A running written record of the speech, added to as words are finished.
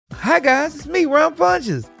Hi guys, it's me, Ron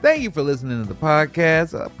Funches. Thank you for listening to the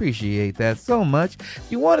podcast. I appreciate that so much.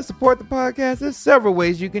 If you want to support the podcast, there's several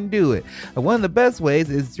ways you can do it. One of the best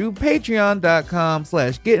ways is through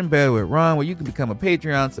patreon.com/gettingbetterwithron, where you can become a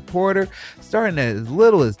Patreon supporter starting at as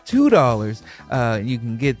little as $2. You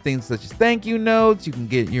can get things such as thank you notes. You can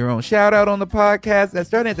get your own shout out on the podcast. That's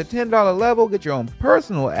starting at the $10 level. Get your own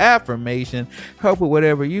personal affirmation. Help with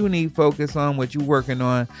whatever you need. Focus on what you're working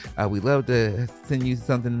on. We love to send you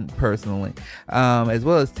something personally, as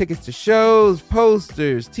well as tickets to shows,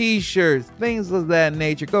 posters, t-shirts, things of that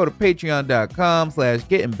nature. Go to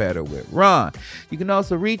patreon.com/gettingbetterwithron. You can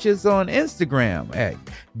also reach us on Instagram at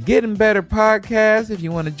Getting Better Podcast. If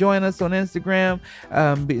you want to join us on Instagram,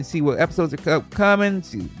 see what episodes are upcoming,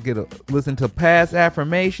 listen to past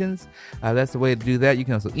affirmations, that's the way to do that. You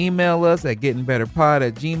can also email us at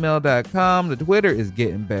gettingbetterpod@gmail.com. The Twitter is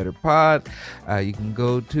gettingbetterpod. You can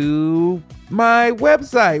go to my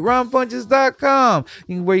website, ronfunches.com,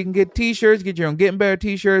 where you can get t-shirts, get your own Getting Better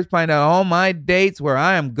t-shirts, find out all my dates where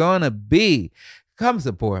I am gonna be. Come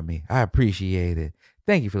support me. I appreciate it.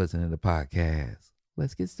 Thank you for listening to the podcast.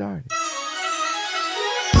 Let's get started.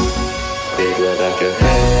 Big love out your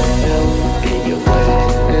head, in your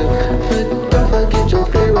way, but don't forget your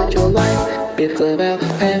spiritual life. Big love out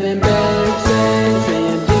having better sex,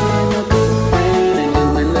 and being a good friend, and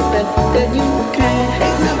doing the best that you can.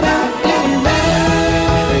 It's about getting better,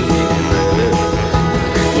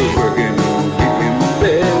 we're working on getting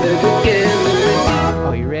better together.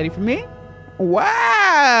 Oh, you ready for me?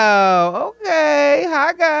 Wow. Okay.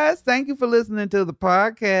 Hi, guys. Thank you for listening to the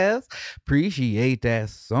podcast. Appreciate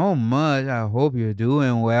that so much. I hope you're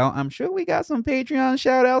doing well. I'm sure we got some Patreon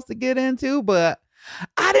shout outs to get into, but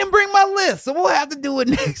I didn't bring my list, so we'll have to do it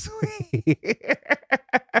next week.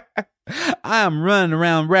 I'm running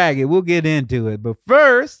around ragged. We'll get into it. But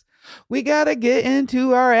first, we got to get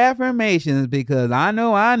into our affirmations because I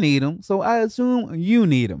know I need them, so I assume you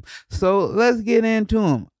need them. So let's get into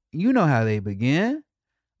them. You know how they begin.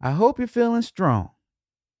 I hope you're feeling strong.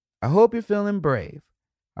 I hope you're feeling brave.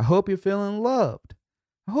 I hope you're feeling loved.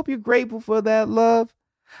 I hope you're grateful for that love.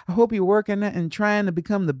 I hope you're working and trying to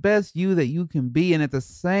become the best you that you can be, and at the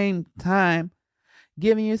same time,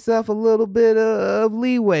 giving yourself a little bit of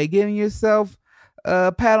leeway, giving yourself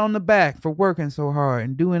a pat on the back for working so hard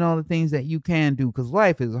and doing all the things that you can do, because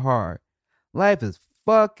life is hard. Life is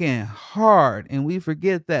fucking hard, and we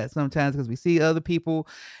forget that sometimes because we see other people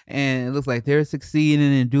and it looks like they're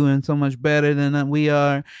succeeding and doing so much better than we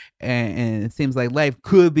are, and it seems like life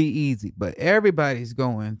could be easy, but everybody's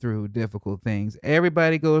going through difficult things.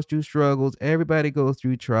 Everybody goes through struggles. Everybody goes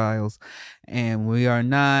through trials, and we are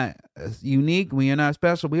not unique. We are not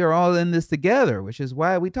special. We are all in this together, which is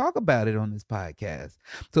why we talk about it on this podcast,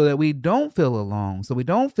 so that we don't feel alone, so we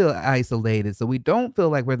don't feel isolated, so we don't feel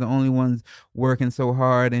like we're the only ones working so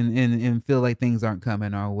hard and feel like things aren't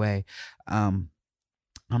coming our way. I'm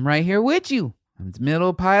right here with you. It's middle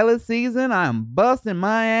of pilot season. I'm busting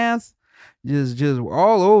my ass just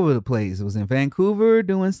all over the place. I was in Vancouver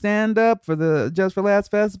doing stand-up for the Just for Laughs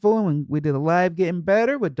Festival, and we did a live Getting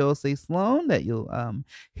Better with Dulce Sloan that you'll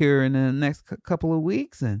hear in the next couple of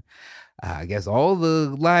weeks. And I guess all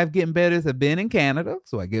the live Getting Betters have been in Canada,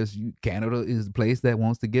 so I guess Canada is the place that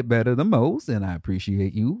wants to get better the most, and I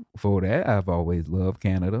appreciate you for that. I've always loved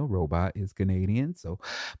Canada. Robot is Canadian,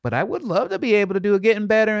 but I would love to be able to do a Getting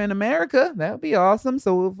Better in America. That would be awesome.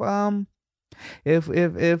 So if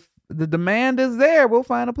the demand is there, we'll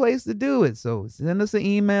find a place to do it. So send us an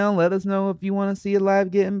email. Let us know if you want to see a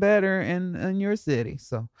live Getting Better in your city.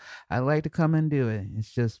 So I'd like to come and do it.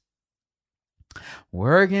 It's just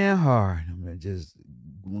working hard. I just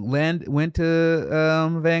went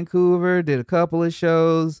to Vancouver, did a couple of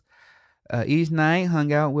shows each night,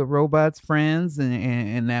 hung out with Robot's friends,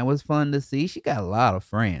 and that was fun to see. She got a lot of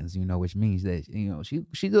friends, which means that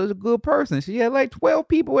she's a good person. She had like 12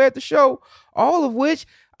 people at the show, all of which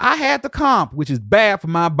I had to comp, which is bad for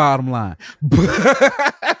my bottom line.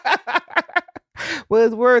 Well,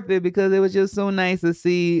 it's worth it because it was just so nice to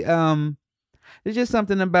see. There's just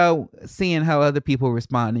something about seeing how other people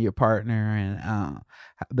respond to your partner and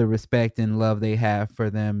the respect and love they have for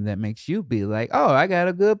them that makes you be like, oh, I got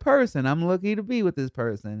a good person. I'm lucky to be with this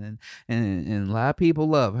person. And a lot of people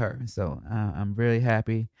love her. So I'm really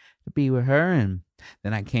happy to be with her. And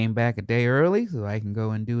Then I came back a day early so I can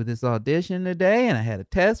go and do this audition today. And I had a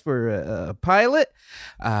test for a pilot.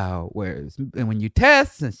 And when you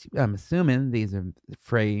test, since I'm assuming these are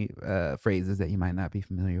phrases that you might not be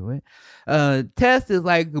familiar with, test is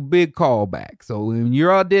like a big callback. So when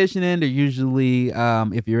you're auditioning, they're usually,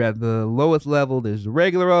 if you're at the lowest level, there's a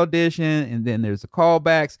regular audition, and then there's the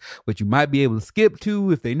callbacks, which you might be able to skip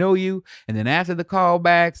to if they know you. And then after the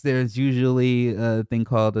callbacks, there's usually a thing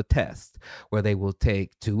called a test, where they will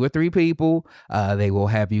take 2 or 3 people. They will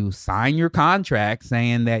have you sign your contract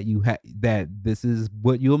saying that that this is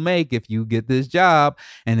what you'll make if you get this job,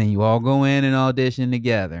 and then you all go in and audition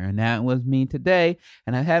together. And that was me today,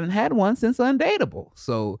 and I haven't had one since Undateable,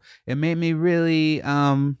 so it made me really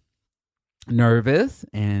nervous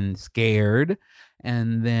and scared,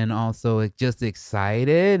 and then also just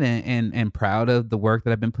excited and proud of the work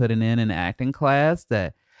that I've been putting in acting class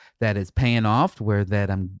that is paying off, where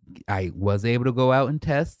that I was able to go out and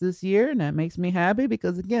test this year, and that makes me happy,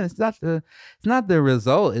 because again, it's not the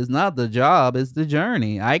result, it's not the job, it's the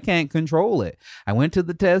journey. I can't control it. I went to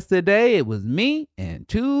the test today. It was me and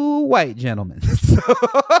 2 white gentlemen. So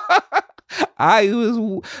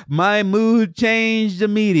my mood changed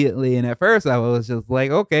immediately, and at first I was just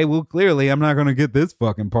like, okay, well, clearly I'm not gonna get this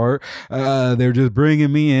fucking part. They're just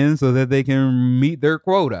bringing me in so that they can meet their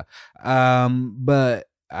quota. But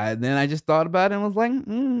then I just thought about it and was like,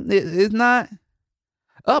 it's not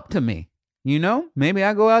up to me. You know, maybe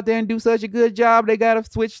I go out there and do such a good job, they got to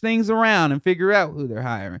switch things around and figure out who they're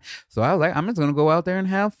hiring. So I was like, I'm just going to go out there and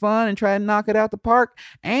have fun and try to knock it out the park.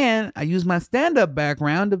 And I use my stand-up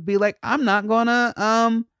background to be like, I'm not going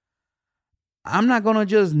to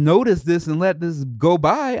just notice this and let this go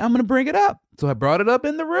by. I'm going to bring it up. So I brought it up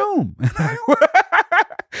in the room.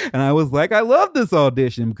 And I was like, I love this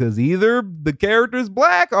audition, because either the character's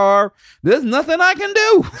black or there's nothing I can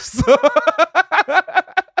do.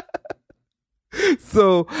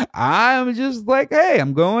 So I'm just like, hey,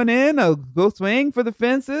 I'm going in, I'll go swing for the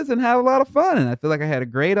fences and have a lot of fun. And I feel like I had a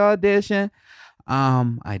great audition.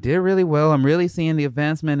 I did really well. I'm really seeing the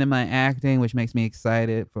advancement in my acting, which makes me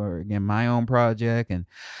excited for, again, my own project. And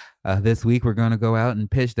this week we're going to go out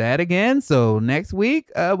and pitch that again. So next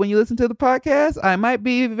week, when you listen to the podcast, I might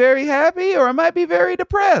be very happy or I might be very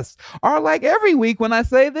depressed. Or like every week when I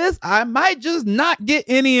say this, I might just not get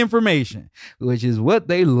any information, which is what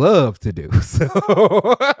they love to do. So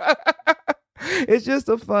it's just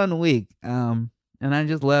a fun week. And I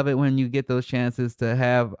just love it when you get those chances to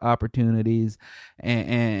have opportunities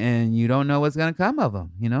and you don't know what's going to come of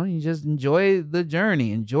them. You know, you just enjoy the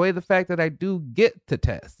journey, enjoy the fact that I do get to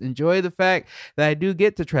test, enjoy the fact that I do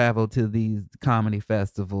get to travel to these comedy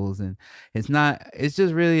festivals. And it's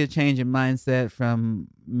just really a change in mindset from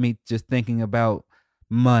me just thinking about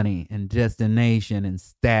money and destination and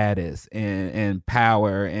status and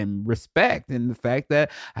power and respect, and the fact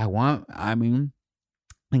that I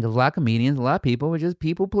think a lot of comedians, a lot of people are just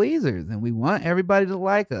people pleasers, and we want everybody to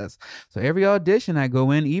like us. So every audition I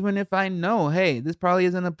go in, even if I know, hey, this probably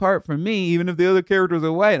isn't a part for me, even if the other characters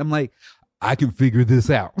are white, I'm like, I can figure this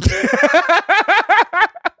out.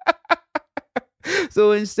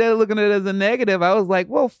 So instead of looking at it as a negative, I was like,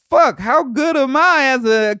 well, fuck, how good am I as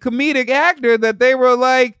a comedic actor that they were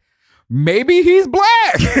like, maybe he's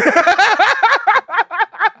black.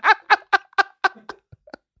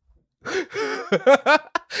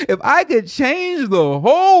 If I could change the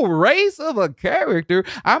whole race of a character,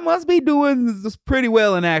 I must be doing this pretty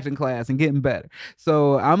well in acting class and getting better.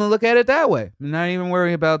 So I'm gonna look at it that way. Not even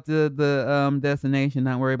worry about the destination,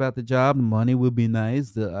 not worry about the job. The money would be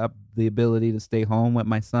nice. The ability to stay home with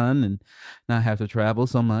my son and not have to travel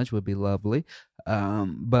so much would be lovely.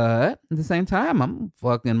 But at the same time, I'm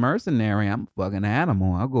fucking mercenary. I'm a fucking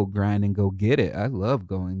animal. I'll go grind and go get it. I love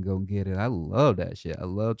going go get it. I love that shit. I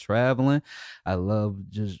love traveling. I love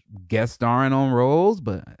just guest starring on roles.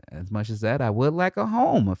 But as much as that, I would like a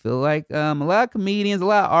home. I feel like a lot of comedians, a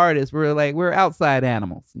lot of artists, we're outside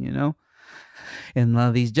animals, you know? And a lot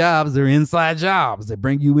of these jobs are inside jobs. They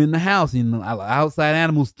bring you in the house. And outside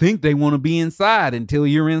animals think they want to be inside until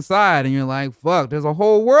you're inside. And you're like, fuck, there's a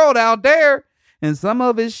whole world out there. And some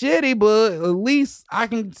of it's shitty, but at least I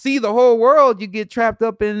can see the whole world. You get trapped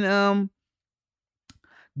up in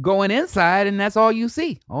going inside, and that's all you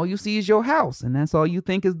see. All you see is your house, and that's all you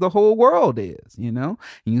think is the whole world is, you know?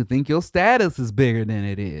 And you think your status is bigger than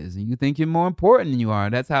it is, and you think you're more important than you are.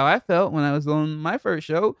 That's how I felt when I was on my first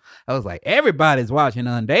show. I was like, everybody's watching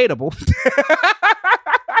Undateable.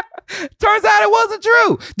 Turns out it wasn't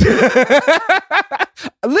true.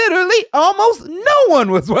 Literally, almost no one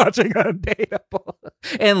was watching Undateable,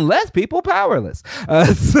 and less people powerless.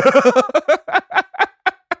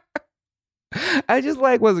 I just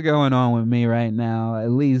like what's going on with me right now.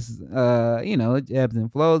 At least, it ebbs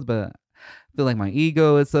and flows, but I feel like my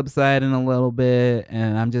ego is subsiding a little bit,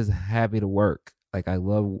 and I'm just happy to work. Like I'm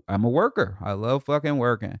a worker. I love fucking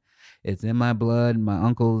working. It's in my blood. My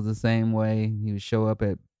uncle is the same way. He would show up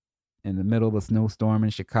in the middle of a snowstorm in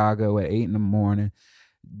Chicago at 8 a.m,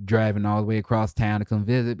 driving all the way across town to come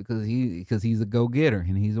visit because he's a go-getter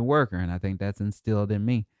and he's a worker, and I think that's instilled in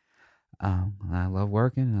me. I love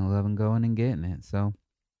working and I love going and getting it. So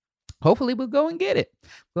hopefully we'll go and get it.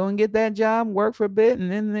 Go and get that job, work for a bit,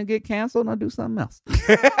 and then get canceled and I'll do something else.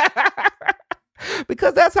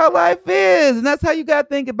 Because that's how life is, and that's how you got to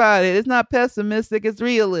think about it. It's not pessimistic, it's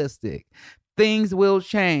realistic. Things will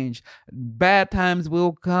change. Bad times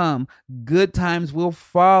will come. Good times will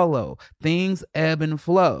follow. Things ebb and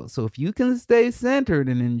flow. So if you can stay centered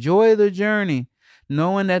and enjoy the journey,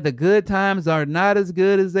 knowing that the good times are not as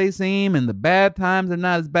good as they seem and the bad times are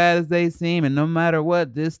not as bad as they seem, and no matter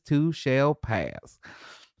what, this too shall pass.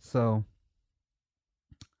 So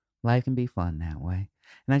life can be fun that way.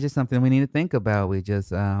 And that's just something we need to think about. We just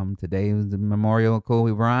today was the memorial of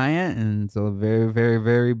Kobe Bryant, and so a very, very,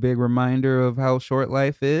 very big reminder of how short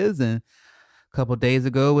life is. And a couple days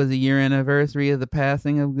ago was the year anniversary of the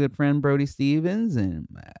passing of good friend Brody Stevens. And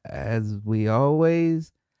as we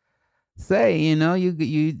always say,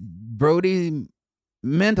 you Brody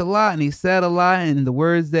meant a lot, and he said a lot, and the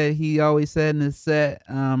words that he always said in his set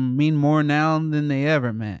mean more now than they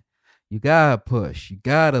ever meant. You gotta push. You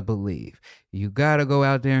gotta believe. You gotta go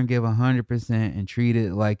out there and give 100% and treat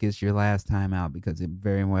it like it's your last time out, because it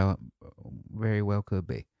very well could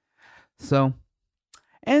be. So,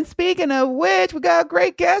 and speaking of which, we got a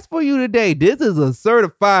great guest for you today. This is a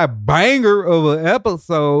certified banger of an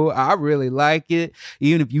episode. I really like it.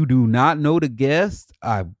 Even if you do not know the guest,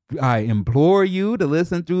 I implore you to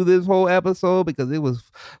listen through this whole episode because it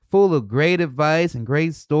was full of great advice and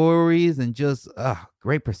great stories and just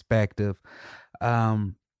great perspective.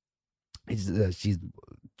 She's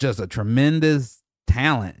just a tremendous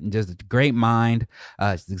talent and just a great mind.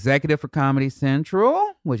 She's executive for Comedy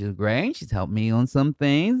Central, which is great. She's helped me on some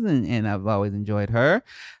things, and I've always enjoyed her.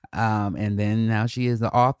 And then now she is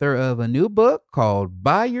the author of a new book called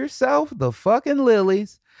Buy Yourself the Fucking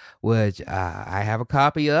Lilies, which I have a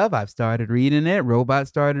copy of. I've started reading it. Robot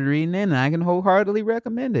started reading it, and I can wholeheartedly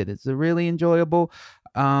recommend it. It's a really enjoyable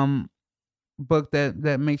book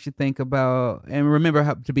that makes you think about and remember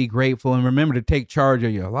how to be grateful and remember to take charge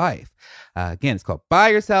of your life. Again, it's called Buy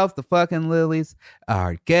Yourself the Fucking Lilies.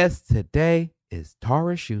 Our guest today is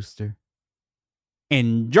Tara Schuster.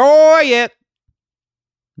 Enjoy it.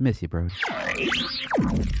 Miss you, bro.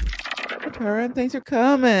 Tara, thanks for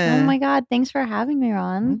coming. Oh my God, thanks for having me,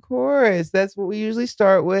 Ron. Of course. That's what we usually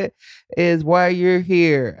start with, is why you're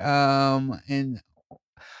here. And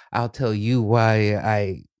I'll tell you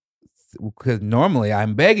why because normally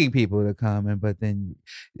I'm begging people to come, but then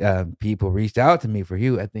people reached out to me for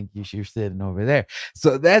you. I think you're sitting over there.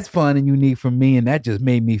 So that's fun and unique for me, and that just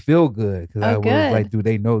made me feel good because I was like, do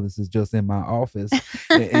they know this is just in my office?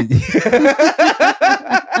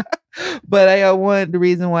 But the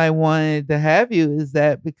reason why I wanted to have you is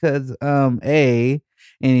that because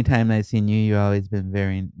anytime I've seen you, you've always been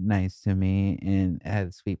very nice to me and had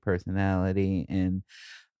a sweet personality and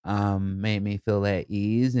made me feel at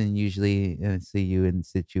ease. And usually I see you in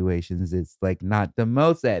situations it's like not the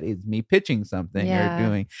most at it's me pitching something or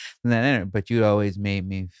doing that, but you always made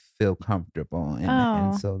me feel comfortable,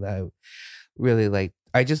 and so that really like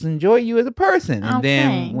I just enjoy you as a person. And then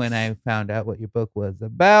thanks. When I found out what your book was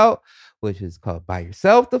about, which is called Buy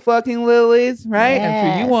Yourself the Fucking Lilies, right? Yes.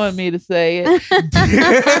 I'm sure you wanted me to say it.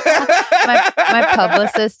 my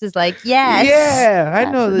publicist is like, yes. Yeah,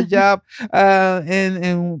 I know the job.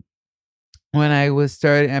 And when I was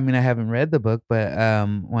starting, I mean, I haven't read the book, but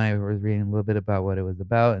when I was reading a little bit about what it was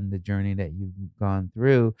about and the journey that you've gone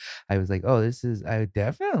through, I was like, oh, I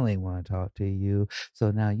definitely want to talk to you.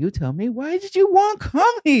 So now you tell me, why did you want to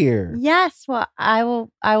come here? Yes. Well, I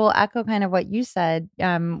will echo kind of what you said.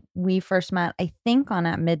 We first met, I think, on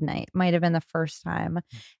At Midnight, might have been the first time.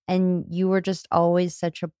 And you were just always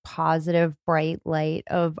such a positive, bright light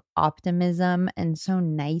of optimism and so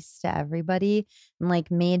nice to everybody and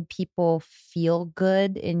like made people feel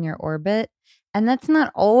good in your orbit. And that's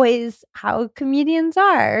not always how comedians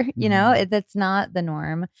are, you know, that's not the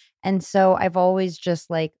norm. And so I've always just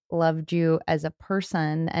like loved you as a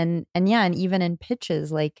person. And even in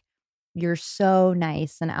pitches, like you're so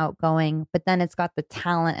nice and outgoing, but then it's got the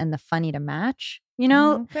talent and the funny to match, you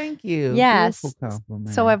know? Thank you. Yes. Beautiful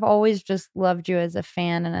compliment. So I've always just loved you as a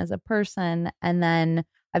fan and as a person. And then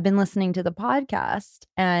I've been listening to the podcast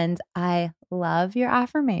and I love your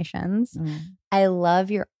affirmations. I love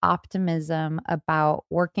your optimism about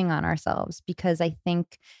working on ourselves because I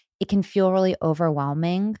think it can feel really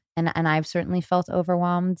overwhelming. And I've certainly felt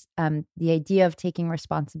overwhelmed. The idea of taking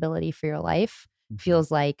responsibility for your life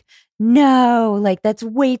feels like, no, like that's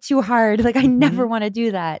way too hard. Like I never want to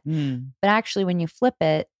do that. But actually, when you flip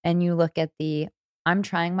it and you look at the, I'm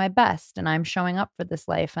trying my best and I'm showing up for this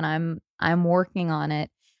life and I'm working on it,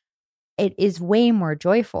 it is way more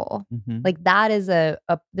joyful. Like that is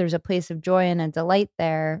there's a place of joy and a delight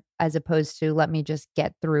there, as opposed to let me just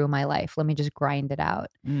get through my life. Let me just grind it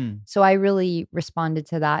out. So I really responded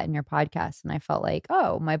to that in your podcast. And I felt like,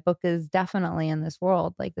 oh, my book is definitely in this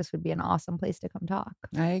world. Like this would be an awesome place to come talk.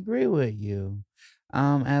 I agree with you.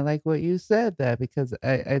 I like what you said that because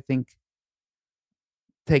I think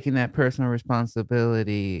taking that personal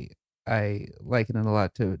responsibility, I liken it a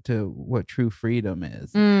lot to what true freedom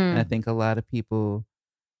is. And I think a lot of people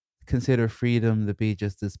consider freedom to be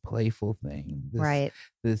just this playful thing,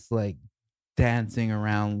 this like dancing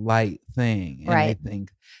around light thing. And I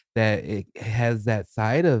think that it has that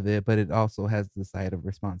side of it, but it also has the side of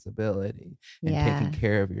responsibility and taking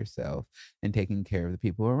care of yourself and taking care of the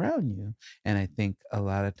people around you. And I think a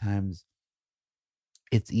lot of times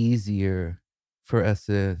it's easier for us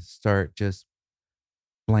to start just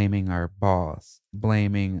blaming our boss,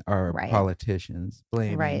 blaming our politicians,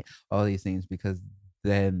 blaming all these things, because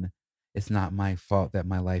then it's not my fault that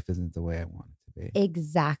my life isn't the way I want it to be.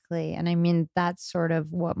 Exactly. And I mean, that's sort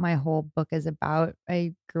of what my whole book is about.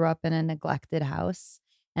 I grew up in a neglected house.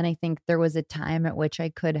 And I think there was a time at which I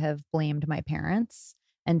could have blamed my parents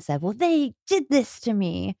and said, well, they did this to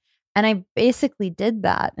me. And I basically did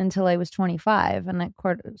that until I was 25. And it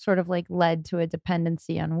sort of like led to a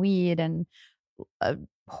dependency on weed and a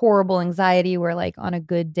horrible anxiety where like on a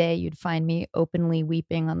good day, you'd find me openly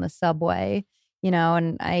weeping on the subway,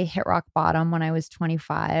 and I hit rock bottom when I was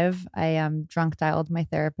 25. I drunk dialed my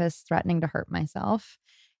therapist, threatening to hurt myself.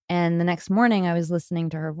 And the next morning I was listening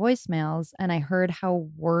to her voicemails and I heard how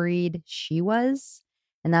worried she was.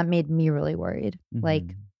 And that made me really worried.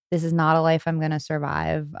 Like, this is not a life I'm going to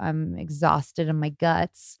survive. I'm exhausted in my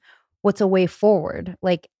guts. What's a way forward?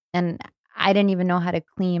 Like, and I didn't even know how to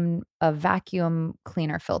clean a vacuum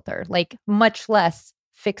cleaner filter, like much less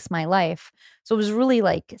fix my life. So it was really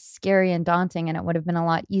like scary and daunting. And it would have been a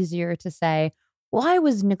lot easier to say, well, I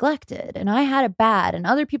was neglected and I had it bad and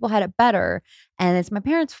other people had it better. And it's my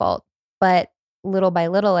parents' fault. But little by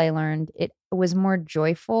little, I learned it was more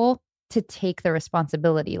joyful to take the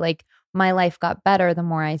responsibility. Like my life got better the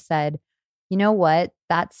more I said, you know what,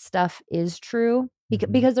 that stuff is true.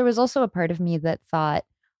 Because there was also a part of me that thought,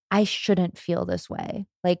 I shouldn't feel this way.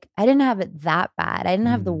 Like I didn't have it that bad. I didn't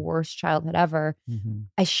have the worst childhood ever.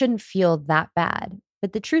 I shouldn't feel that bad.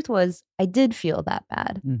 But the truth was I did feel that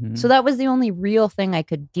bad. So that was the only real thing I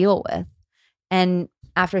could deal with. And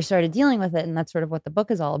after I started dealing with it, and that's sort of what the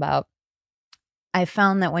book is all about, I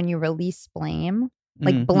found that when you release blame,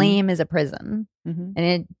 like blame is a prison and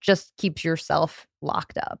it just keeps yourself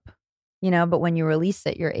locked up, but when you release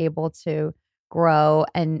it, you're able to grow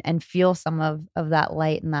and feel some of that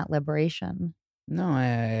light and that liberation. No, I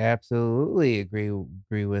absolutely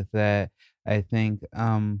agree with that. I think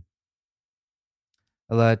a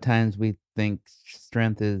lot of times we think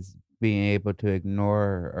strength is being able to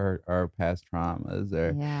ignore our past traumas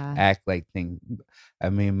or act like things. I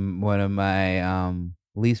mean, one of my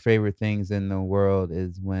least favorite things in the world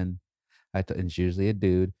is when it's usually a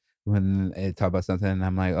dude, when they talk about something and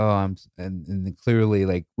I'm like, oh, and clearly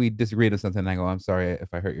like we disagreed on something and I go, I'm sorry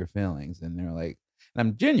if I hurt your feelings. And they're like, and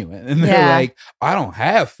I'm genuine. And they're like, I don't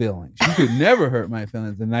have feelings. You could never hurt my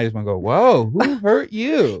feelings. And I just want to go, whoa, who hurt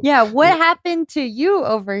you? What happened to you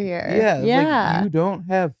over here? Like, you don't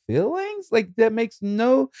have feelings? Like that makes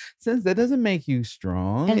no sense. That doesn't make you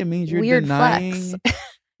strong. And it means you're denying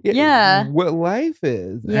what life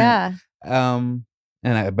is. But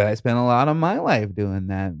I spent a lot of my life doing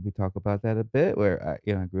that. We talk about that a bit, where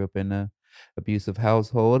I grew up in a abusive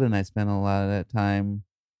household, and I spent a lot of that time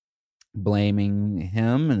blaming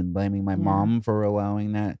him and blaming my mom for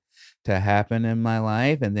allowing that to happen in my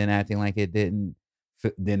life, and then acting like it didn't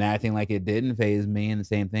phase me. And the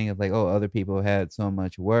same thing of like, oh, other people had so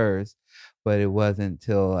much worse. But it wasn't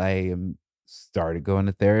till I started going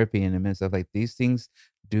to therapy and admit stuff like these things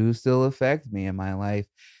do still affect me in my life.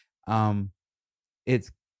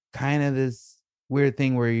 It's kind of this weird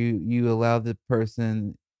thing where you allow the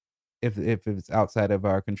person, if it's outside of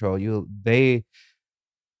our control,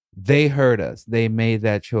 they hurt us. They made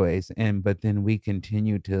that choice. But then we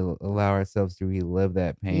continue to allow ourselves to relive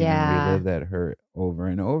that pain and Yeah. relive that hurt over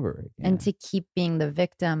and over again. And to keep being the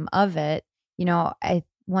victim of it,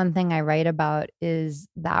 one thing I write about is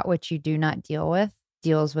that which you do not deal with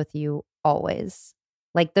deals with you always.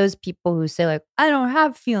 Like those people who say like, I don't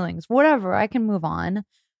have feelings, whatever, I can move on.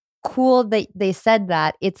 Cool that they said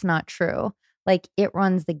that. It's not true. Like it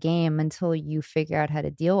runs the game until you figure out how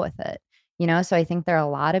to deal with it. So I think there are a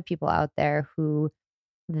lot of people out there who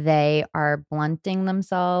they are blunting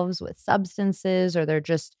themselves with substances, or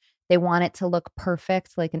they want it to look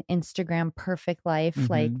perfect, like an Instagram perfect life.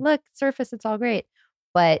 Like, look, surface, it's all great.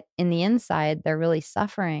 But in the inside, they're really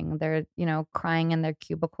suffering. They're, crying in their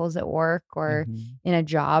cubicles at work or in a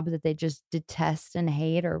job that they just detest and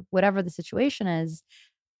hate or whatever the situation is.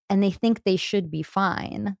 And they think they should be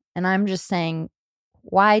fine. And I'm just saying,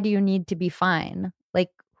 why do you need to be fine? Like,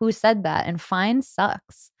 who said that? And fine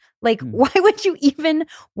sucks. Like, why would you even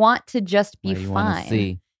want to just be fine?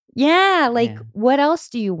 See? Yeah. Like, what else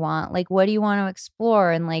do you want? Like, what do you want to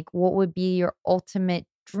explore? And like, what would be your ultimate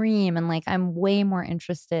dream? And like, I'm way more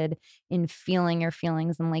interested in feeling your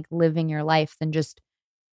feelings and like living your life than just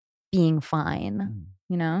being fine,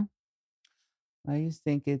 I just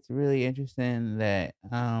think it's really interesting that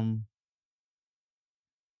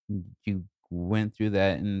you went through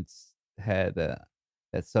that and had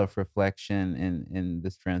that self-reflection and the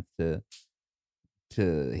strength to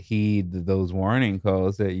heed those warning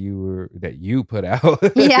calls that you put out.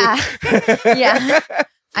 Yeah.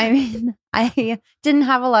 I mean, I didn't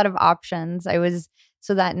have a lot of options.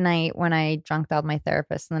 So that night when I drunked out my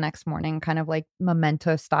therapist and the next morning, kind of like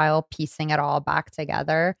Memento style, piecing it all back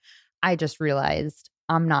together, I just realized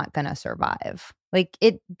I'm not going to survive. Like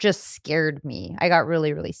it just scared me. I got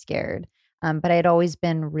really, really scared. But I had always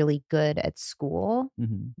been really good at school.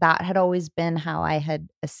 That had always been how I had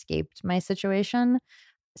escaped my situation.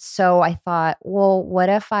 So I thought, well, what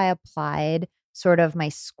if I applied sort of my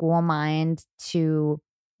school mind to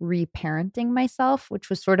reparenting myself, which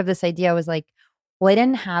was sort of this idea. I was like, well, I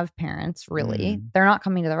didn't have parents really. They're not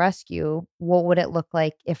coming to the rescue. What would it look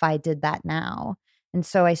like if I did that now? And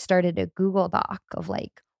so I started a Google Doc of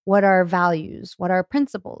like, what are values? What are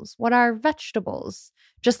principles? What are vegetables?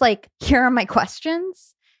 Just like, here are my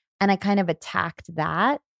questions. And I kind of attacked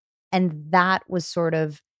that. And that was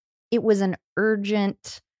it was an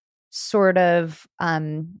urgent sort of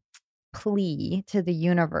plea to the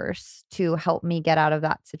universe to help me get out of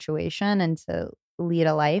that situation and to lead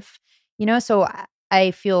a life. So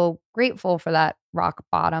I feel grateful for that rock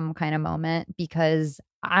bottom kind of moment, because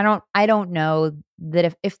I don't know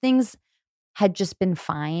that if things had just been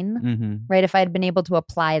fine, right? If I'd been able to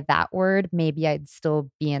apply that word, maybe I'd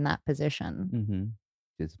still be in that position.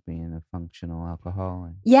 Just being a functional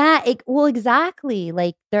alcoholic. Yeah, well, exactly.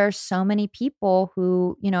 Like there are so many people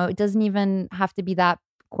who, it doesn't even have to be that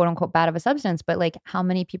quote unquote bad of a substance, but like how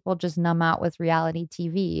many people just numb out with reality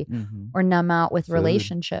TV or numb out with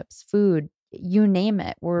relationships, food, you name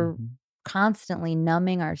it. We're constantly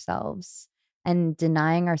numbing ourselves and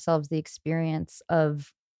denying ourselves the experience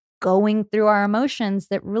of going through our emotions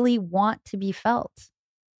that really want to be felt.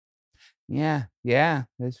 Yeah,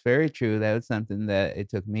 that's very true. That was something that it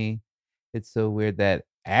took me. It's so weird that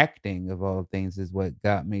acting of all things is what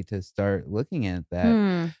got me to start looking at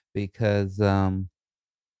that, because we're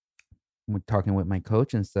talking with my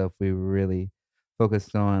coach and stuff, we were really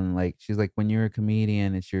focused on like, she's like, when you're a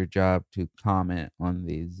comedian, it's your job to comment on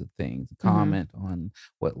these things, comment on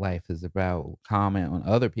what life is about, comment on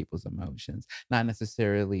other people's emotions, not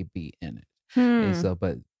necessarily be in it. And so,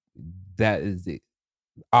 but that is the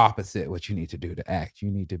opposite what you need to do to act.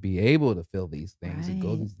 You need to be able to feel these things and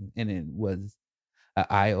go these, and it was an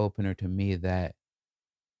eye-opener to me that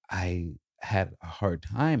I had a hard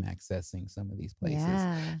time accessing some of these places.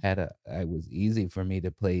 It was easy for me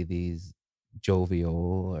to play these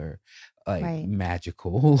jovial or like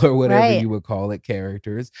magical or whatever you would call it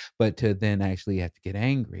characters, but to then actually have to get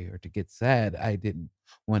angry or to get sad, I didn't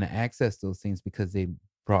want to access those things because they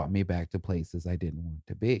brought me back to places I didn't want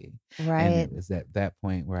to be. And it was at that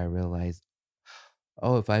point where I realized,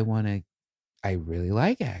 oh, if I want to, I really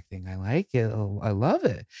like acting. I like it. I love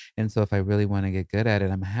it. And so if I really want to get good at it,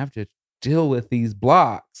 I'm going to have to deal with these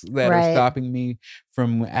blocks that are stopping me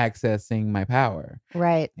from accessing my power.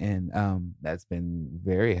 And that's been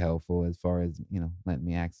very helpful as far as, letting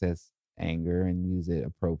me access anger and use it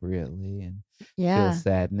appropriately and feel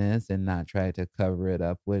sadness and not try to cover it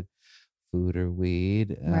up with food or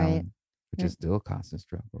weed, which is still a constant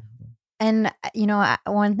struggle. And,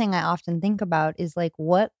 one thing I often think about is like,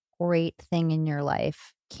 what great thing in your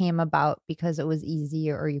life came about because it was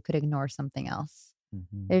easy or you could ignore something else?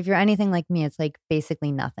 Mhm. If you're anything like me, it's like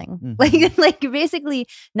basically nothing. Mhm. Like basically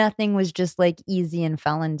nothing was just like easy and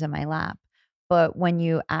fell into my lap. But when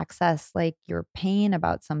you access like your pain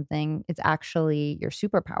about something, it's actually your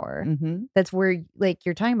superpower. Mhm. That's where like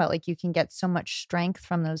you're talking about, like you can get so much strength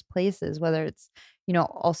from those places, whether it's,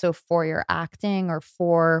 also for your acting or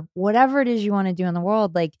for whatever it is you want to do in the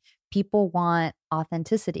world. Like people want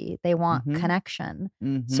authenticity, they want Mhm. connection.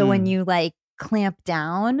 So when Mhm. you like clamp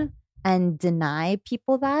down and deny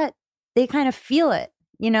people that, they kind of feel it,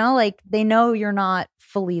 like they know you're not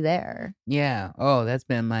fully there. Yeah. Oh, that's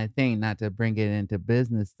been my thing, not to bring it into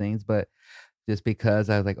business things, but just because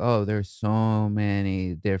I was like, oh, there's so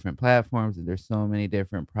many different platforms and there's so many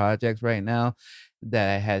different projects right now that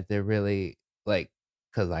I had to really like,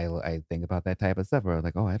 because I think about that type of stuff where I was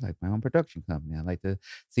like, oh, I'd like my own production company. I like to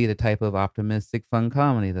see the type of optimistic, fun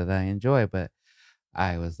comedy that I enjoy. But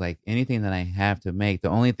I was like, anything that I have to make, the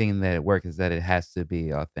only thing that it works is that it has to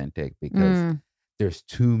be authentic because Mm. there's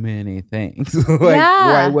too many things. Like, why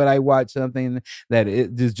Yeah. would I watch something that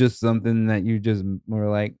it is just something that you just were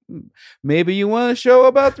like, maybe you want a show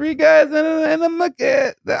about three guys in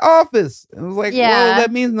the office. And it was like, well, Yeah.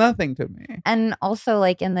 that means nothing to me. And also,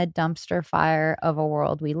 like in the dumpster fire of a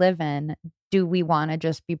world we live in, do we want to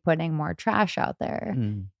just be putting more trash out there?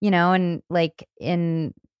 Mm. And like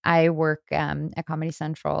I work at Comedy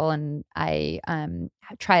Central, and I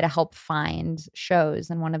try to help find shows.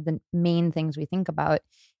 And one of the main things we think about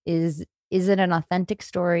is it an authentic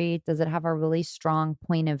story? Does it have a really strong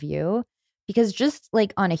point of view? Because just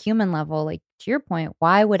like on a human level, like to your point,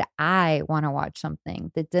 why would I want to watch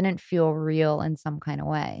something that didn't feel real in some kind of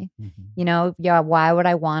way? Mhm. Yeah, why would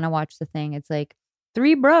I want to watch the thing? It's like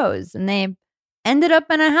three bros and they ended up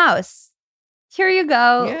in a house. Here you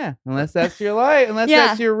go. Yeah, unless that's your life, unless Yeah.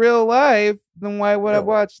 that's your real life, then why would I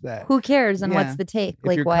watch that? Who cares? And what's Yeah. the take? If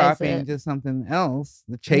Like, you're why is copying it? just something else,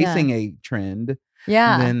 Yeah. chasing a trend,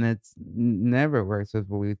 Yeah. then it's never works. That's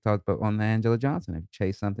what we talked about on the Angela Johnson. If you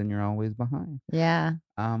chase something, you're always behind. Yeah.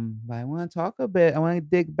 But I want to talk a bit. I want to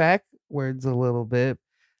dig backwards a little bit.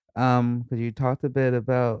 Because you talked a bit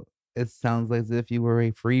about. It sounds like as if you were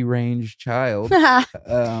a free range child.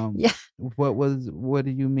 Yeah. What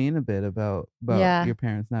do you mean a bit about Yeah. your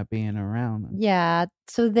parents not being around? Yeah.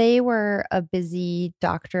 So they were a busy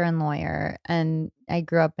doctor and lawyer, and I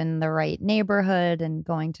grew up in the right neighborhood and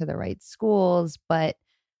going to the right schools. But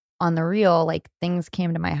on the real, like things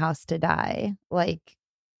came to my house to die. Like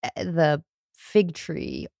the fig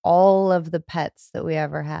tree, all of the pets that we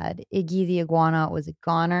ever had. Iggy the iguana was a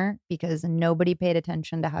goner because nobody paid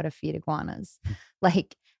attention to how to feed iguanas.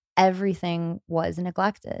 Like everything was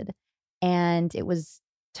neglected. And it was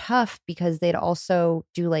tough because they'd also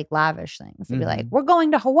do like lavish things. They'd be like, Mhm. we're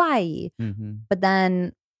going to Hawaii. Mhm. But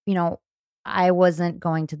then, I wasn't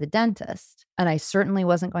going to the dentist, and I certainly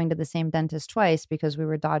wasn't going to the same dentist twice because we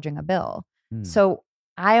were dodging a bill. Mm. So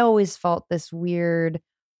I always felt this weird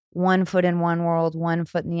one foot in one world, one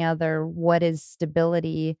foot in the other. What is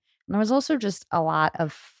stability? And there was also just a lot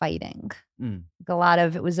of fighting. Mm.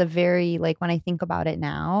 It was a very, like, when I think about it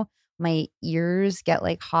now, my ears get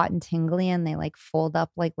like hot and tingly and they like fold up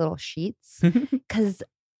like little sheets. Cause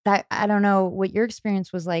that, I don't know what your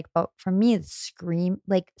experience was like, but for me,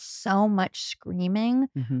 like so much screaming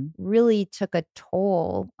Mhm. really took a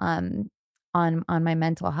toll on my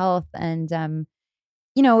mental health. And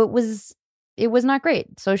it was not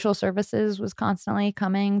great. Social services was constantly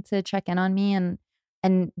coming to check in on me.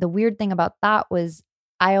 And the weird thing about that was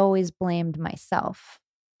I always blamed myself.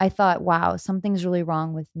 I thought, wow, something's really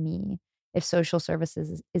wrong with me if social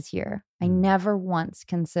services is here. I Mm. never once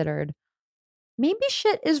considered maybe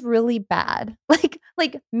shit is really bad.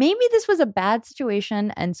 Like maybe this was a bad situation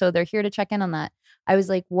and so they're here to check in on that. I was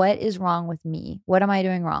like, what is wrong with me? What am I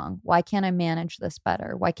doing wrong? Why can't I manage this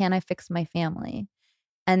better? Why can't I fix my family?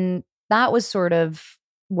 And that was sort of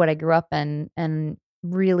what I grew up in. And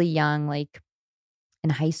really young, like in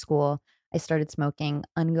high school, I started smoking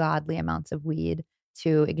ungodly amounts of weed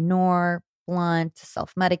to ignore, blunt,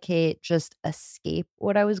 self-medicate, just escape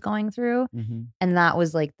what I was going through. Mhm. And that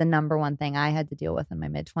was like the number one thing I had to deal with in my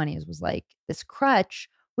mid-20s was like this crutch,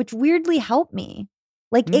 which weirdly helped me.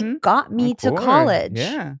 Like Mhm. it got me Of to course. college.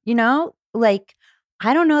 Yeah. Like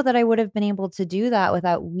I don't know that I would have been able to do that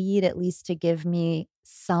without weed, at least to give me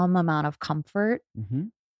some amount of comfort.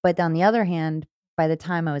 Mhm. But on the other hand, by the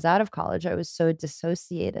time I was out of college, I was so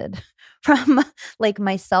dissociated from like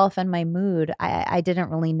myself and my mood. I didn't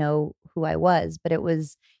really know who I was, but it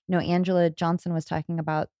was, Angela Johnson was talking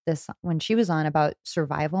about this when she was on about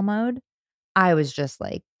survival mode. I was just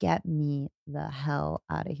like, get me the hell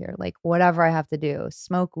out of here. Like, whatever I have to do,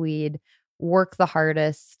 smoke weed, work the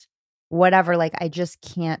hardest, whatever. Like I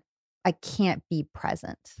can't be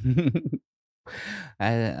present.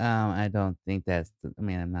 I don't think I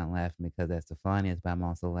mean, I'm not laughing because that's the funniest, but I'm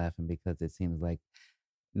also laughing because it seems like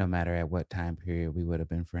no matter at what time period we would have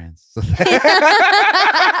been friends. So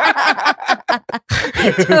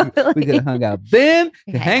Totally. we could have hung out then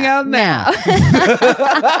to hang out now.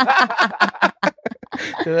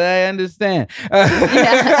 'Cause I understand.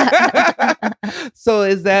 Yeah. So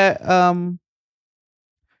is that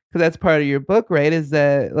because that's part of your book, right? Is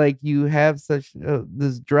that like you have such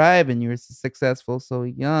this drive and you were successful so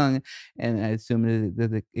young, and I assume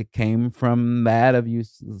that it came from that of you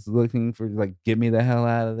looking for like, get me the hell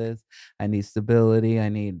out of this. I need stability. I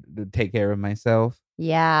need to take care of myself.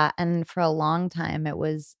 Yeah. And for a long time, it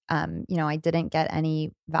was, I didn't get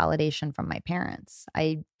any validation from my parents.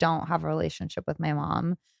 I don't have a relationship with my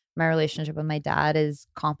mom. My relationship with my dad is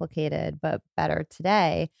complicated, but better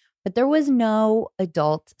today. But there was no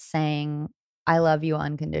adult saying, I love you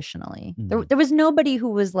unconditionally. There was nobody who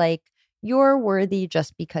was like, you're worthy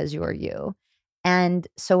just because you're you. And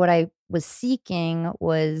so what I was seeking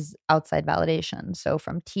was outside validation. So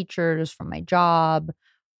from teachers, from my job,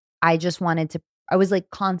 I was like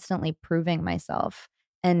constantly proving myself.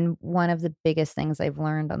 And one of the biggest things I've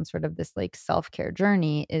learned on sort of this like self-care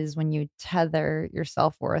journey is when you tether your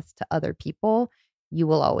self-worth to other people, you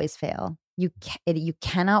will always fail. You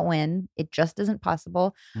cannot win. It just isn't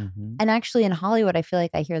possible. Mm-hmm. And actually in Hollywood, I feel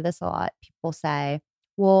like I hear this a lot. People say,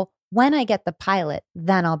 well, when I get the pilot,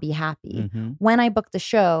 then I'll be happy. Mm-hmm. When I book the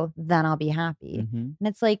show, then I'll be happy. Mm-hmm. And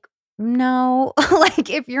it's like, no, like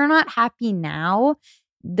if you're not happy now,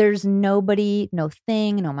 there's nobody, no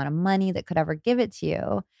thing, no amount of money that could ever give it to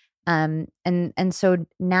you. And so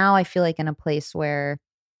now I feel like in a place where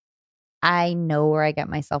I know where I get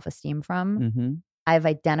my self-esteem from. Mm-hmm. I've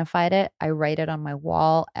identified it. I write it on my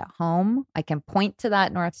wall at home. I can point to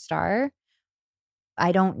that North Star.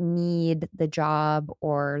 I don't need the job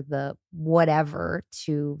or the whatever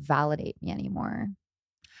to validate me anymore.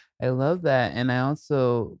 I love that. And I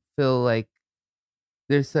also feel like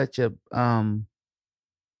there's such a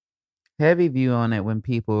heavy view on it when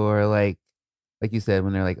people are like you said,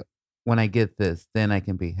 when they're like, when I get this, then I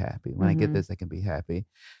can be happy. When I get Mhm. this, I can be happy.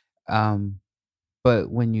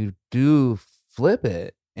 But when you do flip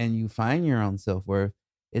it and you find your own self-worth,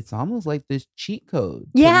 it's almost like this cheat code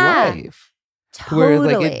to Yeah. life. Where it's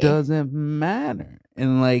like Totally. it doesn't matter.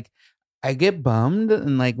 And like I get bummed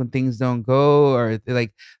and like when things don't go, or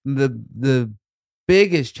like the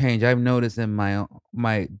biggest change I've noticed in my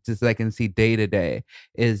just I can see day to day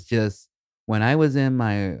is just when I was in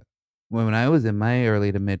my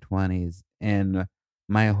early to mid 20s, and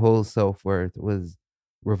my whole self-worth was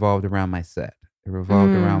revolved around my set. It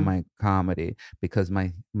revolved around my comedy because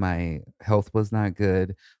my health was not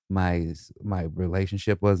good. My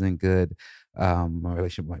relationship wasn't good. My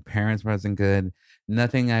relationship with my parents wasn't good.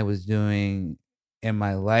 Nothing I was doing in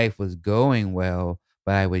my life was going well,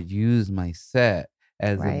 but I would use my set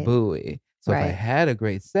as a Right. buoy. So if I Right. had a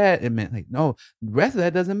great set, it meant like, no, the rest of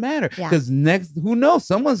that doesn't matter. Yeah. Because next, who knows?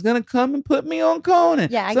 Someone's gonna come and put me on Conan.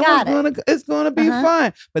 Yeah, I Someone's got it. it's gonna be Uh-huh.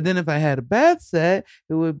 fine. But then if I had a bad set,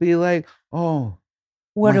 it would be like, oh,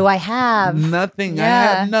 What do I have? nothing. I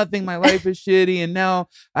Yeah. have nothing. My life is shitty, and now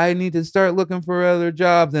I need to start looking for other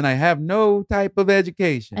jobs, and I have no type of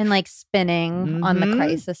education. And like spinning on the Mhm.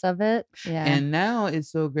 crisis of it. Yeah. And now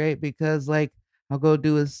it's so great because like I'll go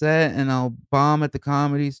do a set and I'll bomb at the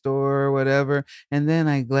Comedy Store or whatever, and then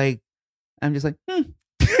I'm just like,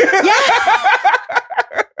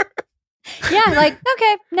 Yeah, like,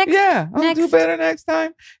 okay, next. yeah, I'll do next. better next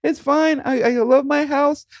time. It's fine. I love my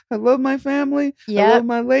house. I love my family. I Yep. love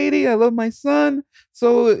my lady. I love my son.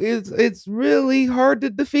 So it's really hard to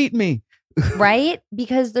defeat me. Right?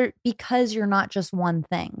 Because you're not just one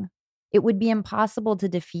thing. It would be impossible to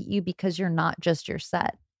defeat you because you're not just your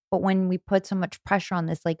set. But when we put so much pressure on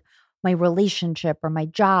this, like my relationship or my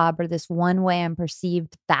job or this one way I'm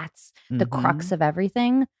perceived, that's the crux of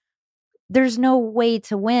everything. There's no way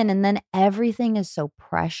to win. And then everything is so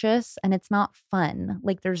precious and it's not fun.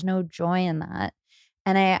 Like there's no joy in that.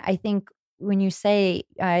 And I think when you say,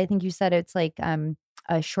 I think you said it's like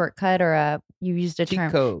a shortcut or you used a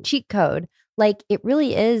term, cheat code. Like it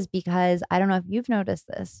really is, because I don't know if you've noticed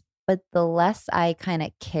this, but the less I kind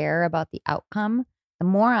of care about the outcome, the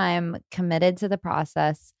more I'm committed to the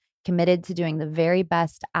process, committed to doing the very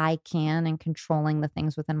best I can and controlling the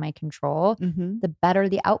things within my control, the better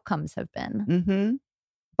the outcomes have been.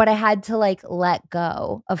 But I had to like let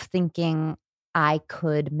go of thinking I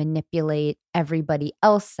could manipulate everybody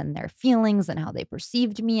else and their feelings and how they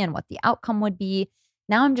perceived me and what the outcome would be.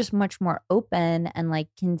 now I'm just much more open and like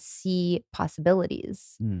can see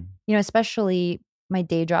possibilities. Mm. You know, especially my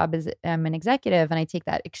day job is I'm an executive and I take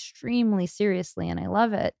that extremely seriously and I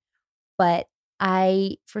love it. But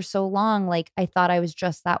for so long, like I thought I was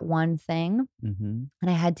just that one thing Mm-hmm. and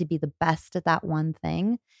I had to be the best at that one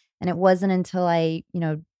thing. And it wasn't until I,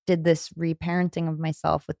 did this reparenting of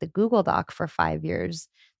myself with the Google Doc for 5 years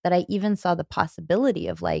that I even saw the possibility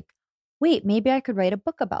of like, wait, maybe I could write a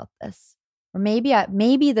book about this. Or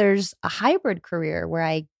maybe there's a hybrid career where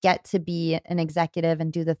I get to be an executive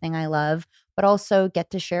and do the thing I love, but also get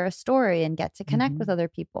to share a story and get to connect with other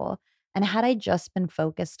people. And had I just been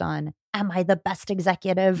focused on, am I the best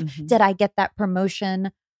executive? Mhm. Did I get that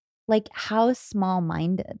promotion? Like, how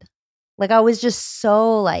small-minded. Like, I was just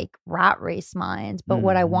so like rat race mind, but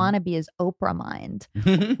what I Mhm. want to be is Oprah mind,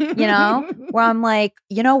 where I'm like,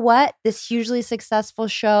 you know what? This hugely successful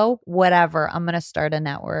show, whatever, I'm going to start a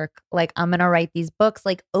network. Like, I'm going to write these books.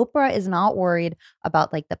 Like, Oprah is not worried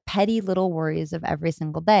about like the petty little worries of every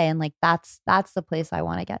single day. And like, that's the place I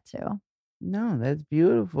want to get to. No, that's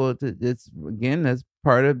beautiful. It's again, that's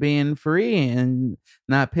part of being free and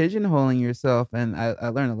not pigeonholing yourself. And I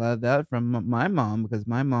learned a lot of that from my mom, because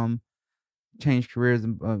my mom changed careers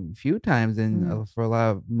a few times, and for a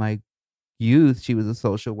lot of my youth, she was a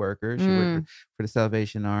social worker. She worked for the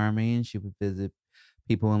Salvation Army, and she would visit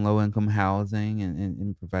people in low-income housing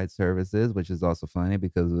and provide services, which is also funny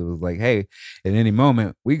because it was like, hey, at any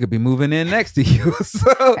moment we could be moving in next to you.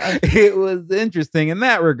 So it was interesting in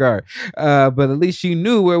that regard. But at least she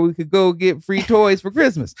knew where we could go get free toys for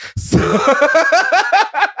Christmas. So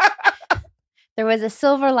there was a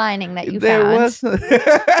silver lining that you there found. was.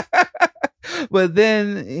 But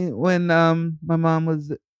then when my mom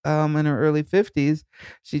was in her early 50s,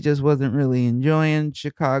 she just wasn't really enjoying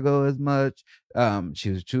Chicago as much.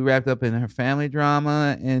 She was too wrapped up in her family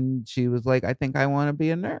drama, and she was like, I think I want to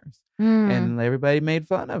be a nurse. And everybody made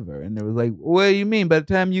fun of her, and they was like, what do you mean? By the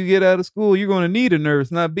time you get out of school, you're going to need a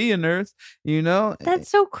nurse, not be a nurse, That's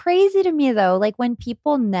so crazy to me, though. Like, when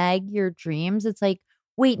people nag your dreams, it's like,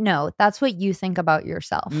 wait, no, that's what you think about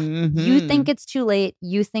yourself. You think it's too late.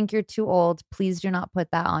 You think you're too old. Please do not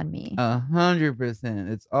put that on me.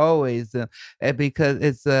 100%. It's always because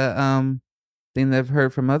it's a thing that I've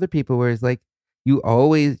heard from other people where it's like, you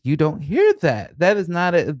don't hear that. That is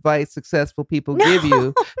not advice successful people give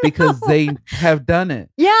you, because they have done it.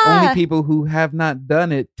 Yeah. Only people who have not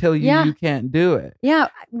done it tell you you can't do it. Yeah.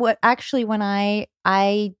 When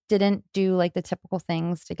I didn't do like the typical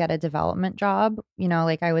things to get a development job,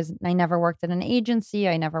 like I never worked at an agency.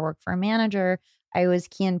 I never worked for a manager. I was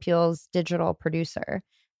Key and Peele's digital producer.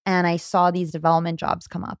 And I saw these development jobs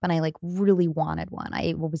come up and I like really wanted one.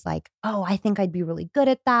 I was like, oh, I think I'd be really good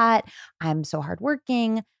at that. I'm so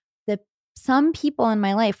hardworking. Some people in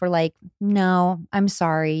my life were like, no, I'm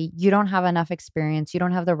sorry. You don't have enough experience. You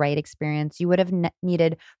don't have the right experience. You would have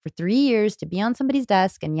needed for 3 years to be on somebody's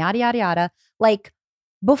desk and yada, yada, yada. Like,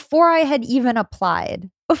 before I had even applied,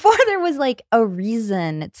 before there was like a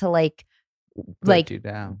reason to Put you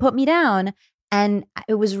down. put me down. And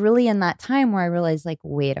it was really in that time where I realized, like,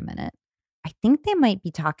 wait a minute, I think they might be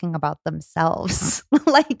talking about themselves,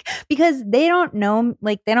 because they don't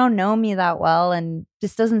know me that well. And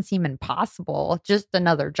this doesn't seem impossible, just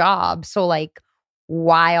another job. So like,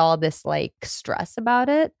 why all this like stress about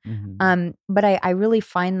it? But I really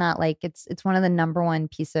find that like, it's one of the number one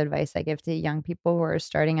piece of advice I give to young people who are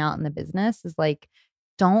starting out in the business is like,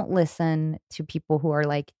 don't listen to people who are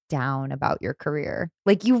like down about your career.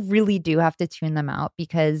 Like, you really do have to tune them out,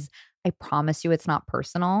 because I promise you it's not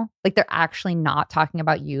personal. Like, they're actually not talking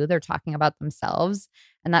about you. They're talking about themselves,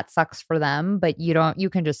 and that sucks for them, but you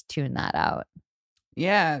can just tune that out.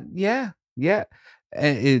 Yeah.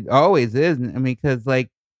 It always is. I mean, because like,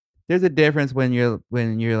 there's a difference when you're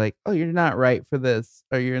like, oh, you're not right for this,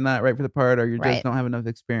 or you're not right for the part, or you just don't have enough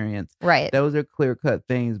experience. Right. Those are clear cut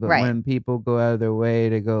things. But when people go out of their way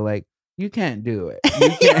to go like, you can't do it.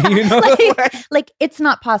 You can't, like it's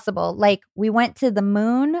not possible. Like, we went to the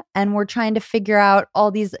moon and we're trying to figure out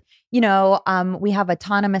all these, we have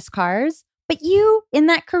autonomous cars, but you in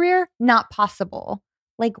that career, not possible.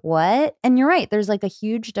 Like, what? And you're right. There's like a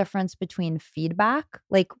huge difference between feedback,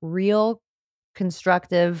 like real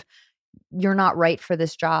constructive, you're not right for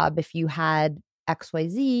this job. If you had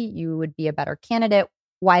XYZ, you would be a better candidate.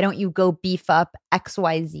 Why don't you go beef up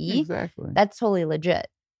XYZ? Exactly. That's totally legit.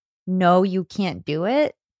 No, you can't do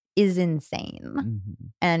it is insane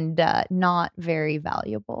and not very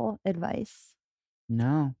valuable advice.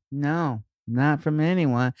 No, not from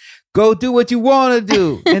anyone. Go do what you want to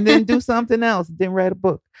do and then do something else. Then write a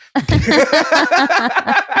book.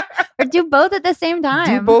 Or do both at the same time.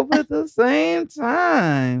 Do both at the same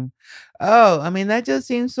time. Oh, I mean, that just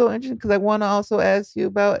seems so interesting because I want to also ask you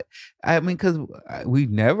about, I mean, because we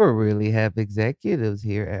never really have executives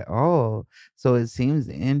here at all. So it seems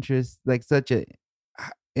like such a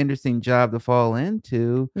interesting job to fall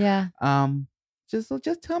into. Yeah. Just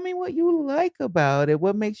tell me what you like about it.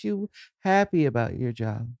 What makes you happy about your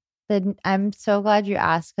job? I'm so glad you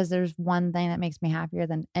asked, because there's one thing that makes me happier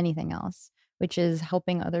than anything else, which is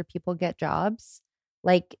helping other people get jobs.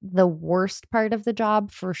 Like, the worst part of the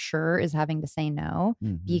job for sure is having to say no,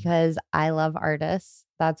 because I love artists.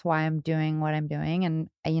 That's why I'm doing what I'm doing. And,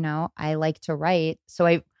 I like to write. So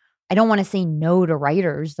I don't want to say no to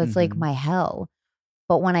writers. That's like my hell.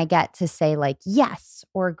 But when I get to say like yes,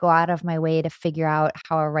 or go out of my way to figure out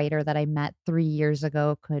how a writer that I met 3 years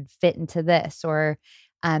ago could fit into this, or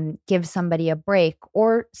give somebody a break,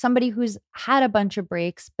 or somebody who's had a bunch of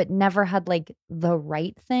breaks but never had like the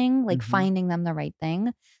right thing, like finding them the right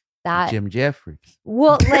thing. That Jim Jeffries.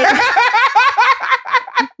 Well, like,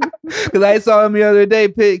 because I saw him the other day,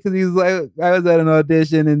 because he's like, I was at an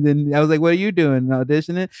audition, and then I was like, "What are you doing?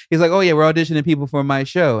 Auditioning?" He's like, "Oh yeah, we're auditioning people for my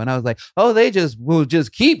show," and I was like, "Oh, they will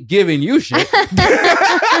just keep giving you shit."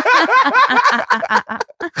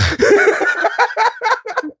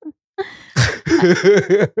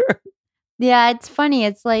 Yeah, it's funny.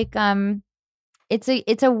 It's like it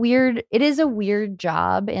is a weird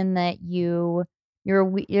job in that you're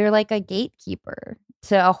like a gatekeeper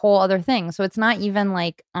to a whole other thing. So it's not even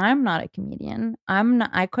like, I'm not a comedian.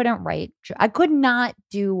 I couldn't write. I could not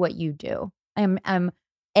do what you do. I'm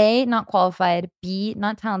A, not qualified, B,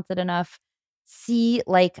 not talented enough, C,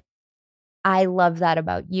 like, I love that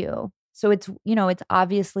about you. So it's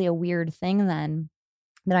obviously a weird thing then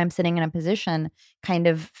that I'm sitting in a position kind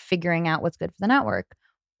of figuring out what's good for the network.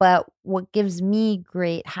 But what gives me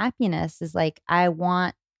great happiness is like, I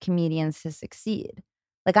want comedians to succeed.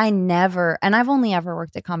 Like, I've only ever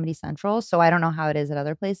worked at Comedy Central, so I don't know how it is at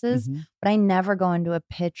other places, but I never go into a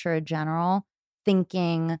pitch or a general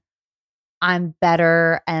thinking I'm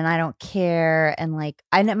better and I don't care. And like,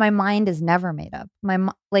 my mind is never made up.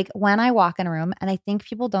 Like, when I walk in a room, and I think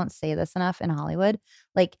people don't say this enough in Hollywood,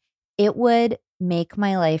 like, it would make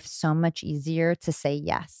my life so much easier to say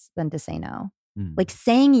yes than to say no. Like,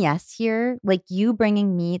 saying yes here, like you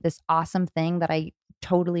bringing me this awesome thing that I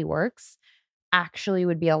totally works, actually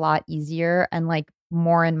would be a lot easier and like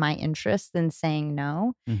more in my interest than saying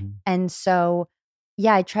no. And so,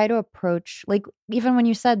 yeah, I try to approach, like, even when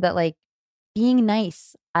you said that, like, being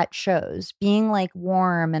nice at shows, being like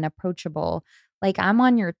warm and approachable, like, I'm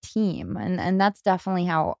on your team. And that's definitely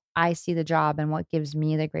how I see the job and what gives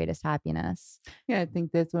me the greatest happiness. Yeah, I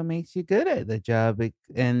think that's what makes you good at the job,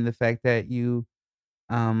 and the fact that you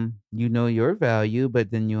know your value, but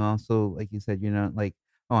then you also, like you said, you're not like,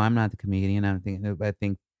 oh, I'm not the comedian. I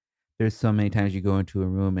think there's so many times you go into a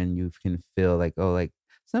room and you can feel like, oh, like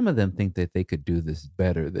some of them think that they could do this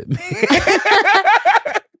better than me.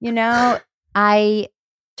 I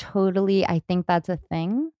think that's a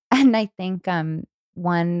thing. And I think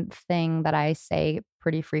one thing that I say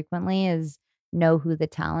pretty frequently is know who the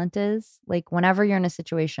talent is. Like, whenever you're in a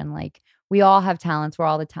situation, like, we all have talents, we're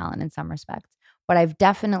all the talent in some respects. But I've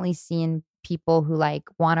definitely seen people who like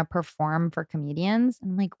want to perform for comedians,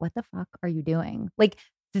 and I'm like, what the fuck are you doing? Like,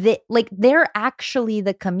 they're actually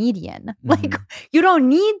the comedian. Like, you don't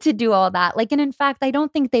need to do all that. Like, and in fact, I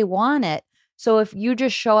don't think they want it. So if you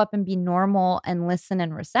just show up and be normal and listen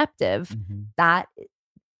and receptive, that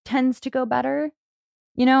tends to go better.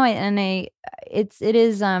 It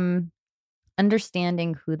is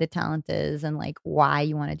understanding who the talent is and like why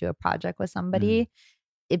you want to do a project with somebody.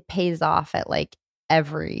 It pays off at like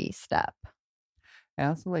every step. I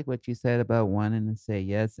also like what you said about wanting to say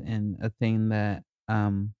yes, and a thing that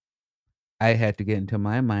I had to get into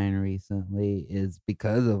my mind recently is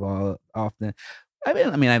because of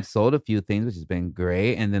I mean, I've sold a few things, which has been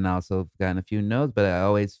great, and then also gotten a few no's, but I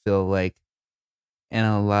always feel like, and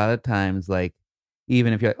a lot of times, like,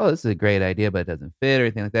 even if you're like, oh, this is a great idea, but it doesn't fit or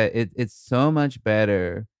anything like that, it's so much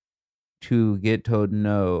better to get told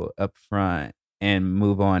no up front and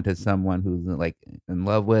move on to someone who's like in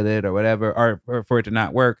love with it or whatever, or for it to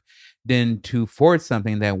not work, than to force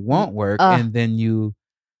something that won't work, and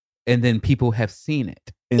then people have seen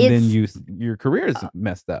it, and then your career is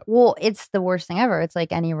messed up. Well, it's the worst thing ever. It's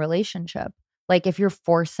like any relationship. Like, if you're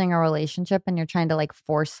forcing a relationship and you're trying to like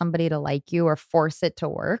force somebody to like you or force it to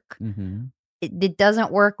work, it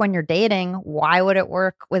doesn't work when you're dating. Why would it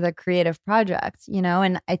work with a creative project?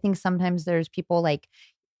 And I think sometimes there's people like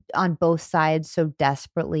on both sides so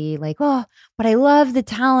desperately like, oh, but I love the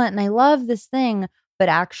talent and I love this thing, but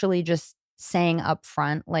actually just saying up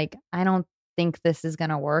front, like, I don't think this is going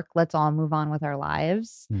to work. Let's all move on with our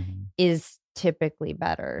lives is typically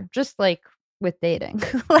better. Just like with dating.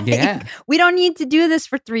 Like, Yeah. we don't need to do this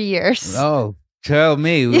for 3 years. Oh, tell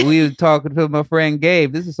me. We were talking to my friend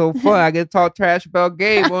Gabe. This is so fun. I get to talk trash about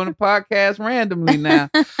Gabe on the podcast randomly now.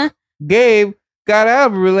 Gabe got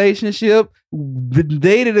out of a relationship,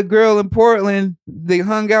 dated a girl in Portland. They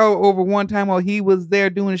hung out over one time while he was there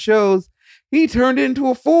doing shows. He turned it into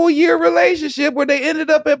a full year relationship where they ended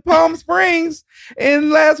up at Palm Springs. And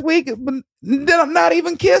last week, not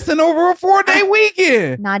even kissing over a 4-day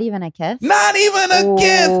weekend. Not even a kiss? Not even a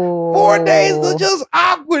kiss. 4 days of just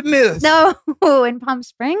awkwardness. No, in Palm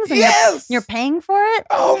Springs? And yes. You're paying for it?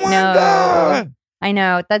 Oh my God. I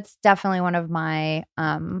know. That's definitely one of my,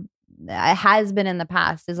 it has been in the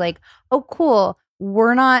past, is like, oh, cool.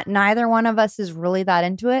 Neither one of us is really that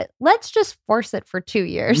into it. Let's just force it for 2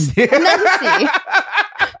 years and then see.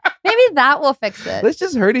 Maybe that will fix it. Let's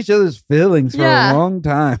just hurt each other's feelings for a long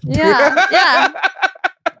time. Yeah.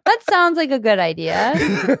 That sounds like a good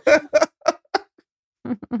idea.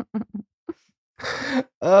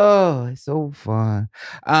 Oh, it's so fun.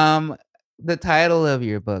 The title of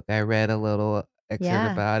your book, I read a little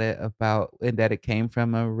excerpt about it, and that it came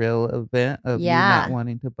from a real event of you not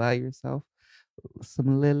wanting to buy yourself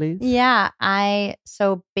some lilies. Yeah.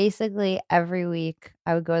 So basically every week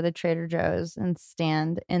I would go to the Trader Joe's and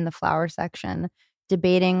stand in the flower section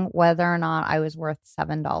debating whether or not I was worth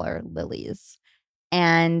 $7 lilies.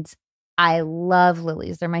 And I love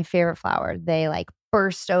lilies. They're my favorite flower. They like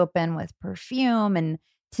burst open with perfume, and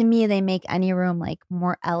to me they make any room like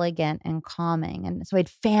more elegant and calming. And so I'd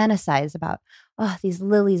fantasize about, oh, these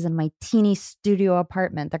lilies in my teeny studio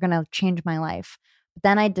apartment, they're going to change my life. But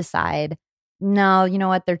then I'd decide, no, you know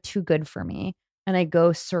what? They're too good for me. And I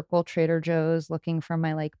go circle Trader Joe's looking for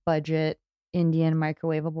my like budget Indian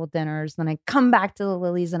microwavable dinners. Then I come back to the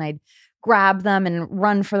lilies and I'd grab them and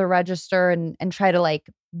run for the register and try to like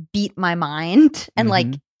beat my mind and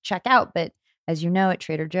like check out. But as you know, at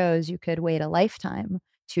Trader Joe's, you could wait a lifetime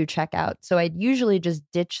to check out. So I'd usually just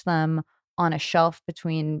ditch them on a shelf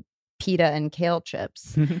between pita and kale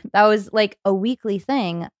chips. That was like a weekly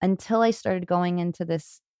thing until I started going into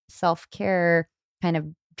this self-care kind of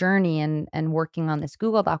journey and working on this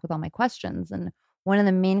Google Doc with all my questions. And one of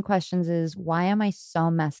the main questions is, why am I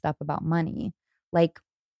so messed up about money? Like,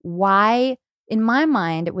 why, in my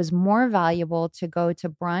mind, it was more valuable to go to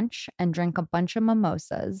brunch and drink a bunch of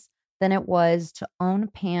mimosas than it was to own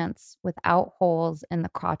pants without holes in the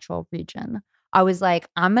crotchal region. I was like,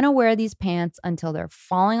 I'm going to wear these pants until they're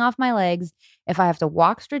falling off my legs. If I have to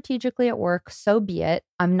walk strategically at work, so be it.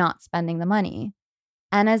 I'm not spending the money.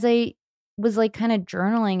 And as I was like kind of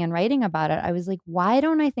journaling and writing about it, I was like, why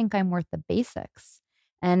don't I think I'm worth the basics?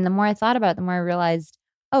 And the more I thought about it, the more I realized,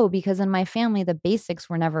 oh, because in my family, the basics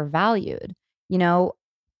were never valued. You know,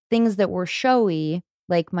 things that were showy,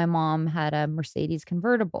 like my mom had a Mercedes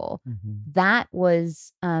convertible, that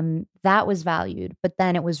was valued, but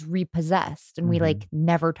then it was repossessed and we like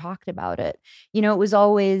never talked about it. You know, it was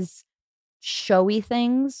always showy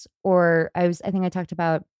things. Or I think I talked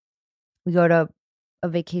about, we go to a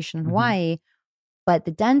vacation in Hawaii, but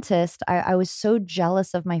the dentist, I was so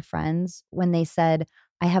jealous of my friends when they said,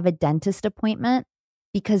 I have a dentist appointment,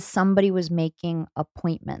 because somebody was making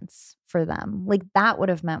appointments for them. Like that would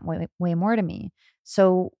have meant way more to me.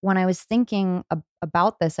 So when I was thinking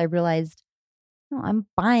about this, I realized, no, I'm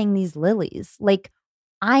buying these lilies. Like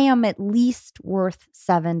I am at least worth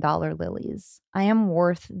 $7 lilies. I am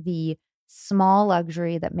worth the small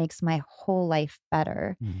luxury that makes my whole life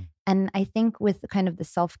better. And I think with kind of the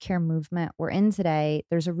self-care movement we're in today,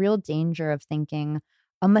 there's a real danger of thinking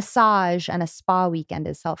a massage and a spa weekend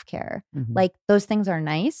is self-care. Like those things are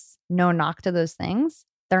nice. No knock to those things.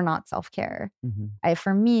 They're not self-care.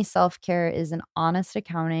 For me, self-care is an honest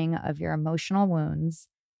accounting of your emotional wounds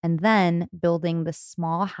and then building the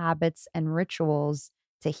small habits and rituals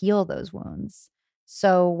to heal those wounds.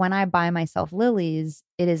 So when I buy myself lilies,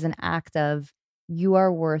 it is an act of, you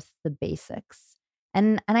are worth the basics.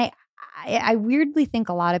 And I weirdly think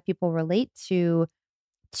a lot of people relate to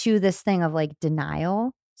this thing of like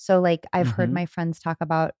denial. So like I've heard my friends talk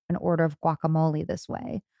about an order of guacamole this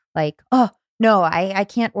way. Like, oh, no, I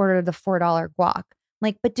can't order the $4 guac.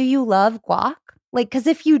 Like, but do you love guac? Like, because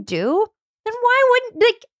if you do, then why wouldn't,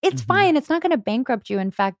 like, it's fine. It's not going to bankrupt you.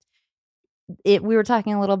 In fact, we were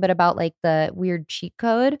talking a little bit about like the weird cheat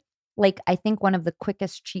code. Like, I think one of the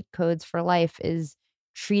quickest cheat codes for life is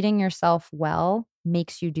treating yourself well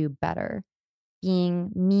makes you do better.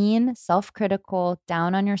 Being mean, self-critical,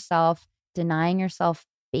 down on yourself, denying yourself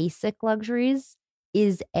basic luxuries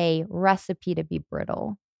is a recipe to be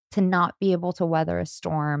brittle. to not be able to weather a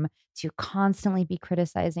storm, to constantly be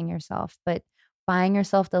criticizing yourself, but buying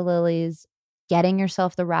yourself the lilies, getting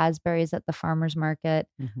yourself the raspberries at the farmer's market.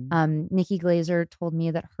 Nikki Glazer told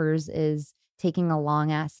me that hers is taking a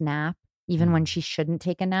long ass nap, even when she shouldn't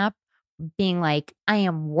take a nap, being like, I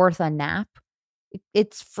am worth a nap.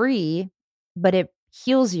 It's free, but it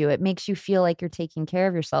heals you. It makes you feel like you're taking care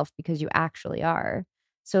of yourself because you actually are.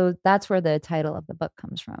 So that's where the title of the book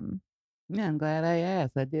comes from. Yeah, I'm glad I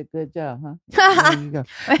asked. I did a good job, huh? There you go.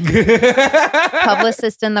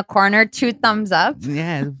 Publicist in the corner, 2 thumbs up.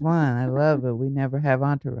 Yeah, it's fun. I love it. We never have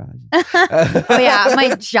entourage. Oh yeah,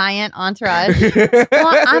 my giant entourage.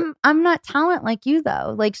 Well, I'm not talent like you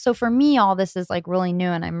though. Like, so for me, all this is like really new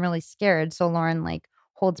and I'm really scared. So Lauren like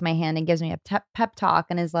holds my hand and gives me a pep talk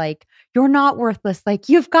and is like, you're not worthless. Like,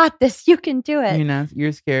 you've got this. You can do it.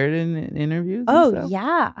 You're scared in interviews? Oh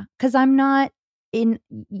yeah. Cause I'm not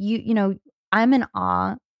I'm in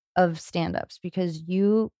awe of stand-ups because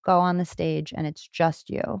you go on the stage and it's just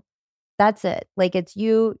you. That's it. Like, it's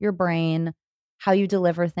you, your brain, how you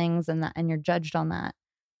deliver things, and you're judged on that.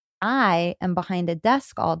 I am behind a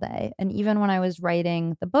desk all day. And even when I was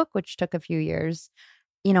writing the book, which took a few years,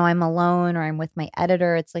 I'm alone or I'm with my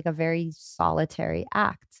editor. It's like a very solitary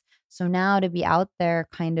act. So now to be out there,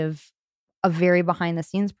 kind of a very behind the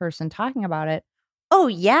scenes person talking about it, oh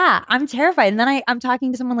yeah, I'm terrified. And then I'm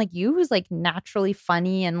talking to someone like you who's like naturally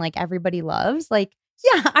funny and like everybody loves. Like,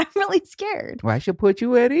 yeah, I'm really scared. Well, I should put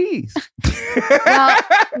you at ease. Well,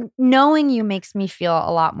 knowing you makes me feel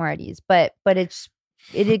a lot more at ease. But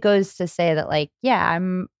it goes to say that like, yeah,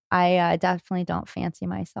 I definitely don't fancy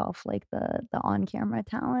myself like the on camera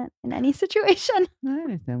talent in any situation. I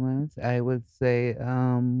understand. I would say,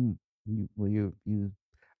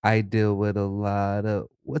 I deal with a lot of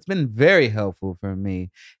what's been very helpful for me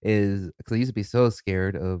is because I used to be so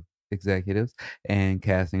scared of executives and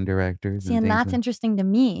casting directors. See, and that's interesting to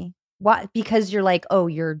me. What? Because you're like, oh,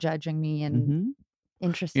 you're judging me and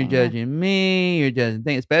interesting. You're judging me. You're judging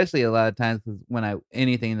things, especially a lot of times because when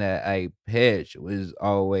anything that I pitch was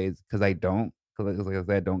always because I don't. Because like I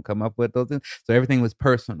said, I don't come up with those things. So everything was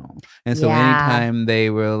personal. And so anytime they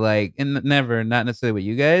were like, and not necessarily with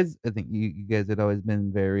you guys, I think you guys had always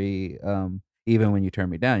been very, even when you turn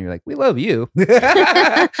me down, you're like, we love you.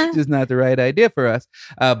 Just not the right idea for us.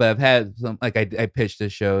 But I've had some, like I pitched a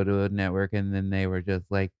show to a network and then they were just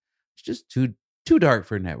like, it's just too dark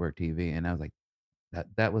for network TV. And I was like,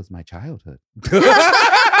 that was my childhood.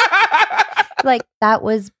 Like, that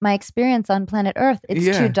was my experience on planet Earth.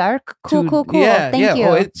 It's too dark. Cool. Yeah, Thank you.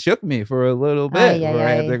 Oh, it shook me for a little bit.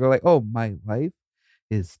 I had to go like, oh, my life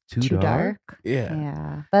is too dark.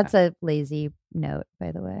 Yeah. That's a lazy note,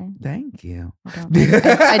 by the way. Thank you. I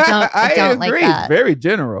don't like that. It's very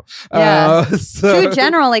general. Yeah. Too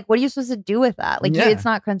general. Like, what are you supposed to do with that? Like, it's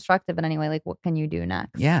not constructive in any way. Like, what can you do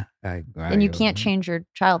next? Yeah. And you can't change your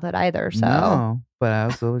childhood either. So. No. But I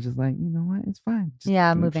also was just like, you know what? It's fine.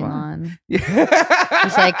 Moving on.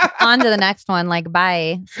 Just like, on to the next one. Like,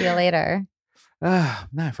 bye. See you later. Now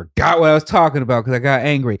I forgot what I was talking about because I got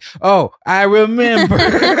angry. Oh, I remember.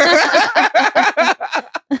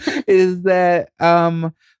 Is that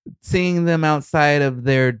seeing them outside of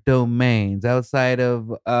their domains, outside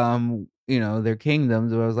of their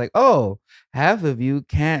kingdoms, where I was like, oh, half of you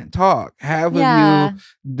can't talk, half of you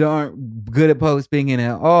aren't good at public speaking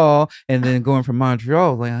at all, and then going from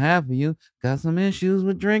Montreal, like half of you got some issues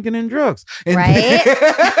with drinking and drugs, and right?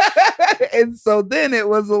 And so then it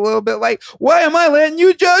was a little bit like, why am I letting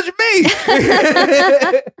you judge me?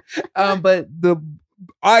 But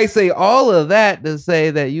I say all of that to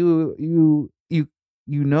say that you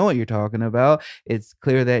know what you're talking about. It's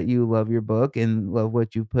clear that you love your book and love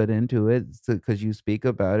what you put into it because you speak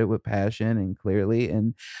about it with passion and clearly.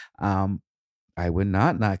 And I would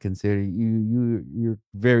not consider you're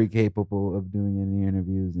very capable of doing any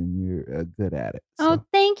interviews and you're good at it. So. Oh,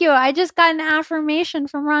 thank you. I just got an affirmation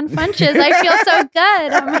from Ron Funches. I feel so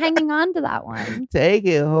good. I'm hanging on to that one. Take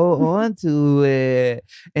it, hold on to it,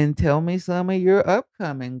 and tell me some of your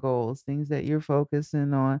upcoming goals, things that you're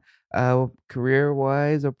focusing on,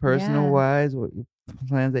 career-wise or personal-wise, what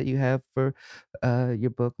plans that you have for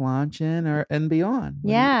your book launching and beyond.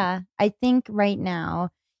 Yeah, I think right now,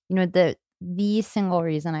 the single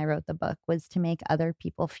reason I wrote the book was to make other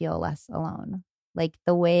people feel less alone. Like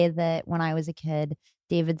the way that when I was a kid,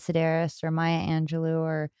 David Sedaris or Maya Angelou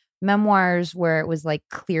or memoirs where it was like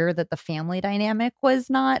clear that the family dynamic was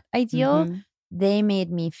not ideal, they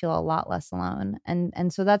made me feel a lot less alone.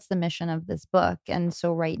 And so that's the mission of this book. And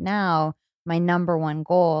so right now, my number one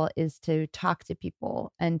goal is to talk to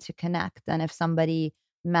people and to connect. And if somebody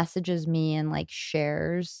messages me and like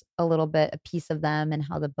shares a little bit, a piece of them and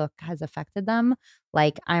how the book has affected them,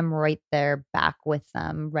 like I'm right there back with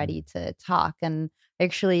them, ready to talk. And I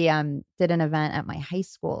actually did an event at my high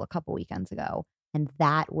school a couple weekends ago, and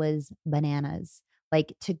that was bananas.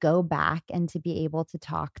 Like to go back and to be able to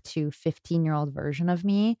talk to 15-year-old version of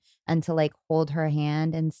me and to like hold her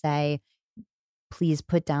hand and say, please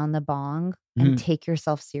put down the bong and take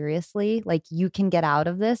yourself seriously. Like you can get out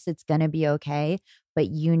of this. It's going to be okay. But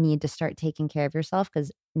you need to start taking care of yourself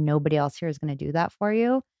because nobody else here is going to do that for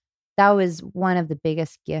you. That was one of the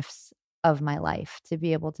biggest gifts of my life, to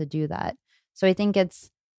be able to do that. So I think it's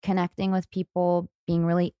connecting with people, being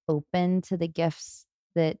really open to the gifts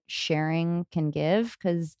that sharing can give.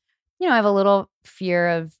 Because, you know, I have a little fear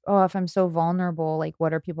of, oh, if I'm so vulnerable, like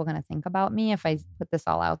what are people going to think about me if I put this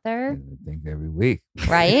all out there? I think every week.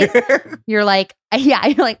 Right? You're like, yeah,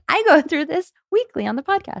 you're like, I go through this weekly on the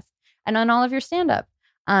podcast and on all of your stand-up.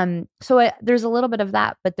 So there's a little bit of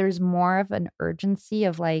that, but there's more of an urgency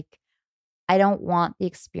of like, I don't want the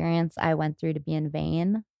experience I went through to be in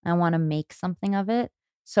vain. I want to make something of it.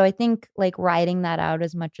 So I think like writing that out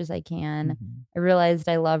as much as I can. I realized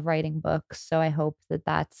I love writing books. So I hope that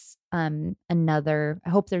that's I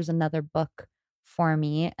hope there's another book for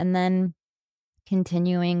me. And then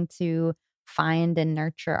continuing to find and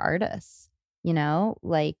nurture artists, you know,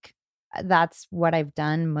 like that's what I've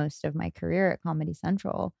done most of my career at Comedy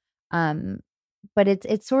Central. But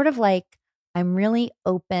it's sort of like I'm really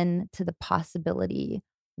open to the possibility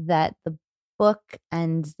that the book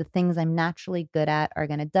and the things I'm naturally good at are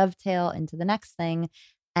going to dovetail into the next thing.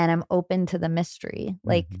 And I'm open to the mystery.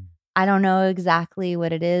 Like, I don't know exactly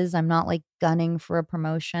what it is. I'm not like gunning for a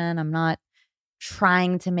promotion. I'm not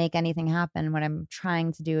trying to make anything happen. What I'm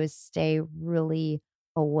trying to do is stay really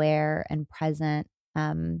aware and present,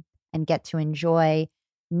 and get to enjoy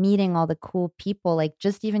meeting all the cool people, like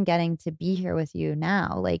just even getting to be here with you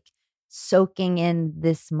now, like soaking in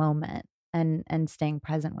this moment and staying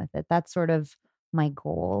present with it. That's sort of my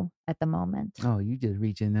goal at the moment. Oh, you just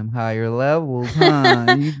reaching them higher levels,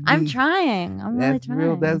 huh? I'm trying. I'm really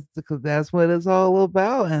trying. That's because that's what it's all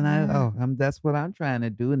about. And that's what I'm trying to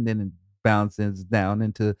do. And then it bounces down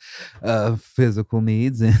into physical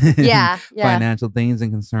needs and financial things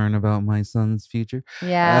and concern about my son's future.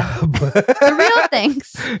 The real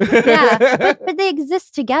things. But they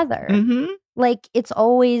exist together. Like it's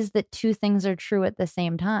always that two things are true at the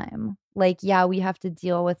same time. Like, yeah, we have to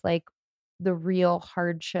deal with like the real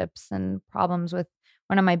hardships and problems with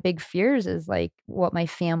one of my big fears is like what my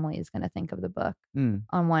family is going to think of the book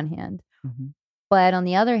on one hand. But on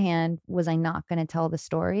the other hand, was I not going to tell the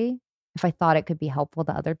story if I thought it could be helpful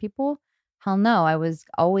to other people? Hell no, I was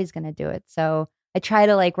always going to do it. So I try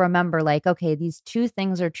to like remember like, okay, these two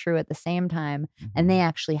things are true at the same time and they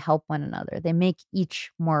actually help one another. They make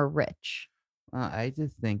each more rich. I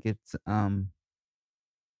just think it's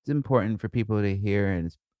important for people to hear, and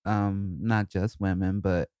it's not just women,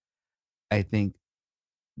 but I think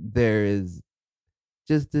there is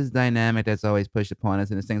just this dynamic that's always pushed upon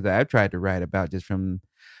us, and it's things that I've tried to write about just from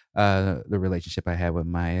the relationship I had with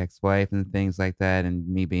my ex-wife and things like that, and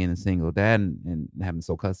me being a single dad and having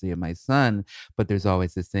sole custody of my son. But there's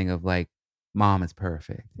always this thing of like, mom is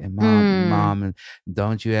perfect, and mom, and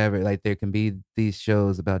don't you ever like, there can be these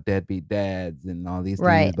shows about deadbeat dads and all these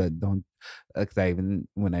things, but don't, because I even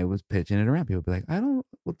when I was pitching it around, people be like, I don't,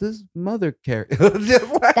 well, this mother character,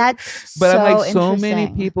 like, that's but so I'm like, so many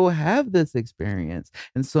interesting. people have this experience,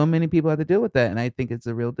 and so many people have to deal with that, and I think it's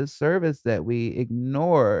a real disservice that we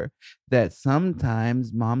ignore that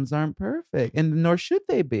sometimes moms aren't perfect, and nor should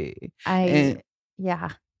they be.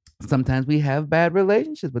 Sometimes we have bad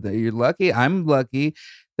relationships, but you're lucky. I'm lucky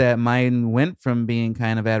that mine went from being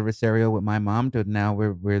kind of adversarial with my mom to now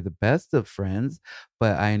we're the best of friends.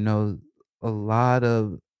 But I know a lot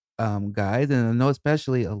of guys, and I know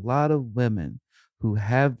especially a lot of women who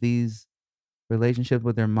have these relationships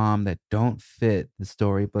with their mom that don't fit the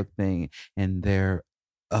storybook thing, and they're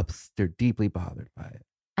deeply bothered by it.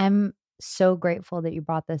 I'm so grateful that you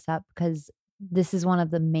brought this up because this is one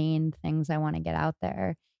of the main things I want to get out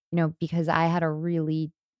there. You know, because I had a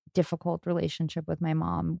really difficult relationship with my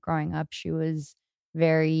mom growing up. She was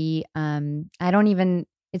very,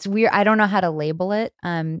 it's weird. I don't know how to label it,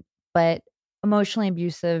 but emotionally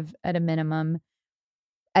abusive at a minimum.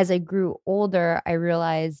 As I grew older, I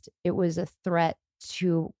realized it was a threat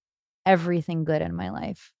to everything good in my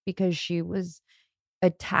life because she was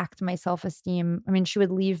attacked my self-esteem. I mean, she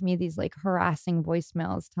would leave me these like harassing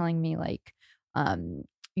voicemails telling me like,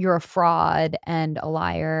 you're a fraud and a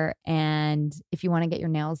liar. And if you want to get your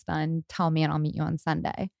nails done, tell me and I'll meet you on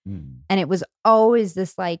Sunday. And it was always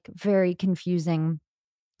this like very confusing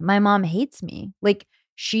my mom hates me. Like,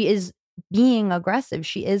 she is being aggressive.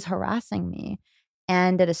 She is harassing me.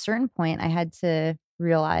 And at a certain point, I had to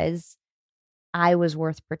realize I was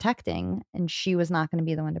worth protecting and she was not going to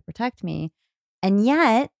be the one to protect me. And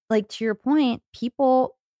yet, like, to your point,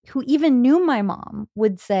 people who even knew my mom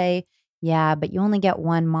would say, yeah, but you only get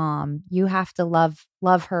one mom. You have to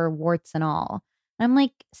love her, warts and all. And I'm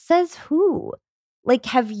like, says who? Like,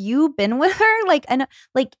 have you been with her? Like, I know,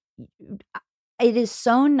 like, it is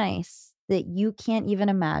so nice that you can't even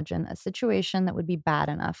imagine a situation that would be bad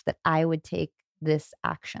enough that I would take this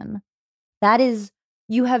action. That is,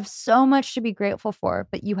 you have so much to be grateful for,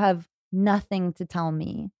 but you have nothing to tell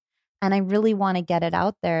me. And I really want to get it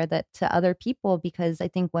out there that to other people, because I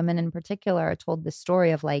think women in particular are told this story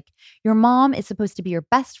of like, your mom is supposed to be your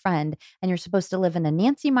best friend and you're supposed to live in a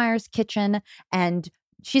Nancy Meyer's kitchen and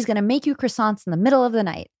she's going to make you croissants in the middle of the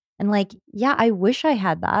night. And like, yeah, I wish I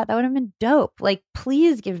had that. That would have been dope. Like,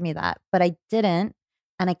 please give me that. But I didn't.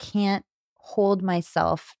 And I can't hold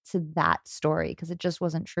myself to that story because it just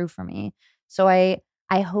wasn't true for me. So I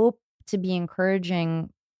hope to be encouraging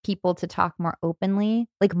people to talk more openly.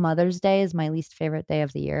 Like, Mother's Day is my least favorite day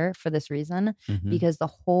of the year for this reason, because the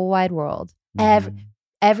whole wide world,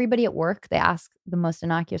 everybody at work, they ask the most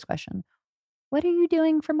innocuous question, what are you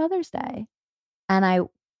doing for Mother's Day? And I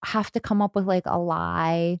have to come up with like a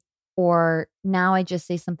lie, or now I just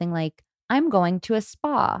say something like, I'm going to a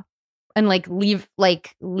spa, and like leave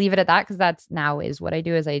it at that, because that's now is what I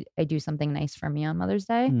do, is I do something nice for me on Mother's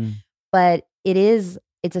Day. But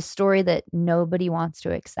it's a story that nobody wants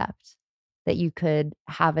to accept, that you could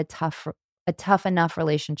have a tough enough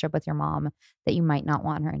relationship with your mom that you might not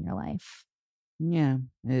want her in your life. Yeah,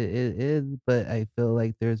 it is, but I feel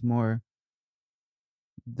like there's more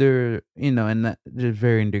there, and there's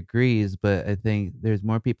varying degrees, but I think there's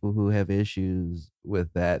more people who have issues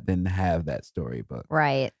with that than have that storybook.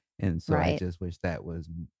 Right. And so I Right. just wish that was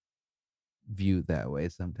viewed that way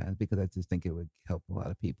sometimes, because I just think it would help a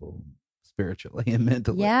lot of people spiritually and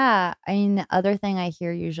mentally. Yeah. I mean, the other thing I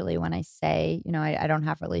hear usually when I say, I don't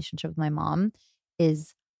have a relationship with my mom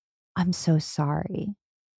is, I'm so sorry.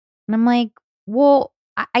 And I'm like, well,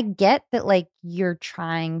 I get that, like, you're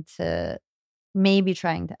maybe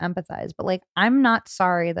trying to empathize, but like, I'm not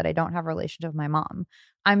sorry that I don't have a relationship with my mom.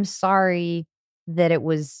 I'm sorry that it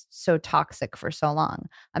was so toxic for so long.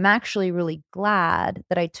 I'm actually really glad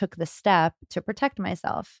that I took the step to protect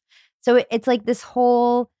myself. So it's like this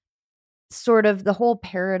whole the whole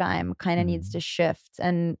paradigm kind of needs to shift,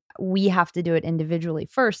 and we have to do it individually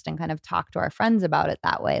first and kind of talk to our friends about it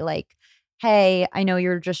that way. Like, hey, I know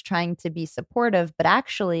you're just trying to be supportive, but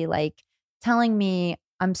actually, like, telling me,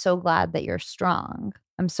 I'm so glad that you're strong,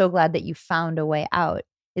 I'm so glad that you found a way out,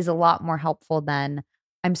 is a lot more helpful than,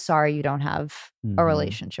 I'm sorry you don't have a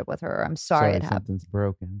relationship with her, or I'm sorry it happened. Something's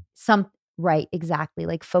broken. Right, exactly.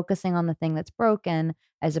 Like, focusing on the thing that's broken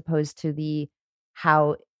as opposed to the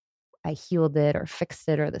how I healed it or fixed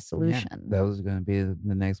it or the Yeah, solution. those are going to be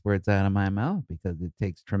the next words out of my mouth, because it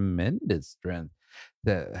takes tremendous strength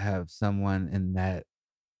to have someone in that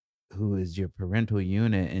who is your parental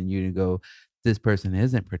unit, and you to go, this person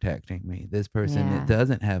isn't protecting me. This person Yeah.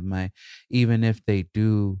 doesn't have even if they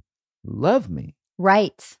do love me,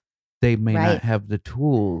 Right. they may Right. not have the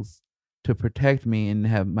tools to protect me and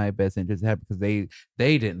have my best interests happen, because they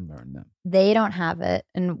didn't learn them. They don't have it.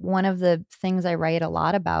 And one of the things I write a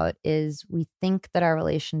lot about is we think that our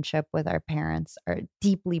relationship with our parents are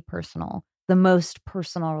deeply personal, the most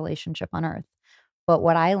personal relationship on earth. But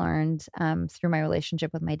what I learned through my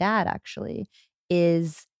relationship with my dad, actually,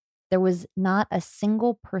 is there was not a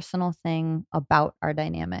single personal thing about our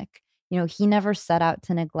dynamic. He never set out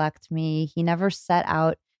to neglect me. He never set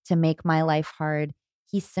out to make my life hard.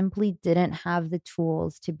 He simply didn't have the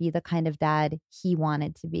tools to be the kind of dad he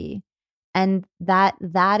wanted to be. And that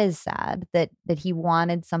is sad, that he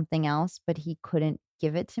wanted something else, but he couldn't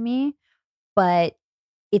give it to me. But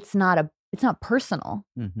it's not personal.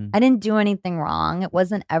 I didn't do anything wrong. It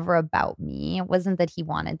wasn't ever about me. It wasn't that he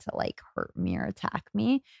wanted to like hurt me or attack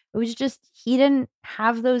me. It was just he didn't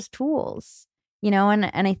have those tools. And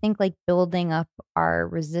I think like building up our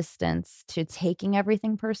resistance to taking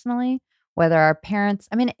everything personally, whether our parents,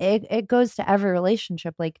 I mean, it goes to every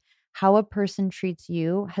relationship. Like, how a person treats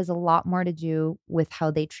you has a lot more to do with how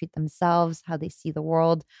they treat themselves, how they see the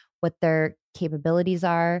world, what their capabilities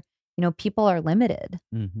are. People are limited.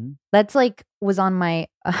 That's like was on my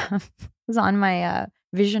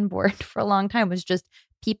vision board for a long time, was just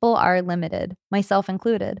people are limited, myself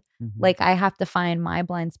included. Like, I have to find my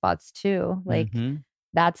blind spots too. Like,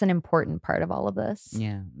 that's an important part of all of this.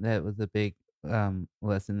 Yeah, that was a big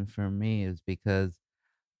lesson for me, is because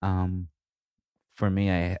um for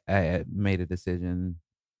me, I had made a decision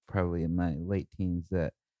probably in my late teens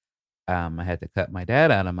that I had to cut my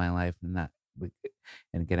dad out of my life and not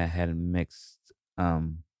and again I had a mixed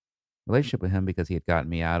relationship with him because he had gotten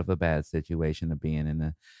me out of a bad situation of being in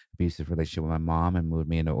an abusive relationship with my mom and moved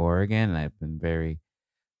me into Oregon. And I've been very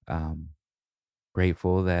um,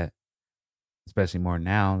 grateful that, especially more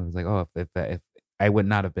now, it was like, oh, if I would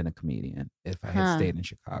not have been a comedian if I had Huh. stayed in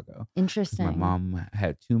Chicago. 'Cause Interesting. my mom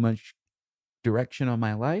had too much direction on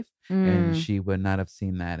my life, and Mm, she would not have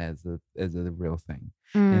seen that as a real thing.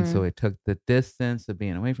 And so mm, it took the distance of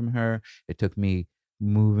being away from her. It took me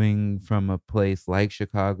moving from a place like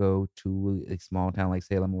Chicago to a small town like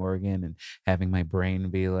Salem, Oregon, and having my brain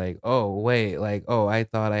be like, oh, wait, like, oh, I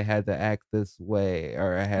thought I had to act this way,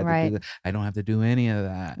 or I had to do right. that. I don't have to do any of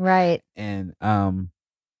that. Right. And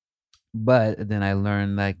but then I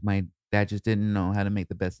learned like my dad just didn't know how to make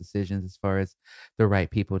the best decisions as far as the right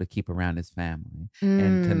people to keep around his family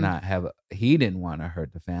and to Mm, not have he didn't want to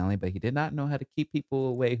hurt the family, but he did not know how to keep people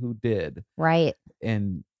away who did. right.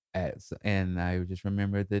 And and I just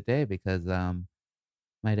remember the day because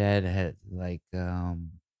my dad had like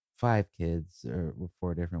 5 kids or with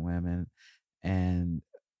 4 different women, and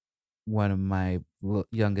one of my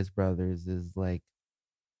youngest brothers is like,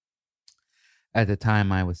 at the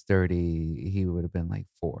time I was 30, he would have been like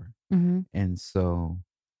 4. Hmm. And so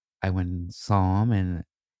I went and saw him, and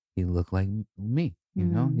he looked like me. He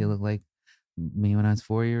Mm, looked like me when I was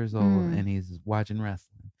 4 years old, mm. and he's watching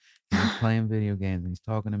wrestling. He's playing video games, and he's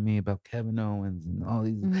talking to me about Kevin Owens and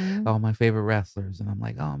Mhm. all my favorite wrestlers. And I'm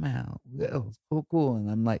like, oh man, that was cool. And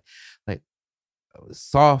I'm like I was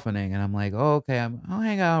softening, and I'm like, oh, okay, I'll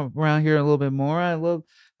hang out around here a little bit more. I love,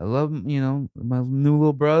 my new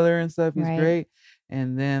little brother and stuff. He's Right. great.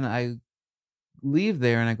 And then I leave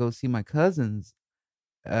there and I go see my cousins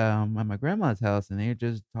at my grandma's house, and they're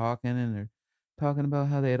just talking, and they're talking about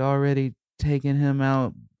how they had already taken him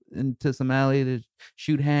out into some alley to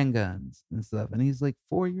shoot handguns and stuff. And he's like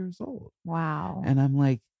 4 years old. Wow. And I'm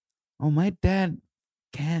like, oh, my dad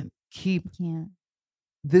can't keep Can't.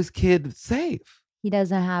 this kid safe. He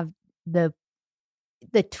doesn't have the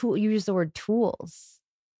tool. You use the word tools,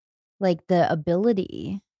 like the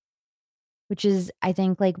ability, which is, I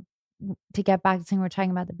think, like to get back to something we we're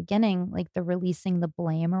talking about at the beginning, like the releasing the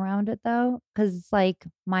blame around it, though, because it's like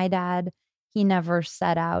my dad, he never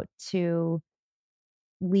set out to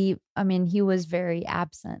leave. I mean, he was very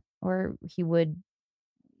absent, or he would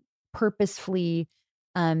purposefully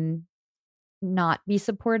um not be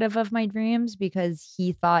supportive of my dreams because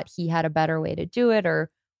he thought he had a better way to do it,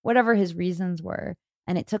 or whatever his reasons were.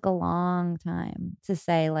 And it took a long time to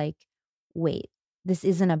say, like, wait, this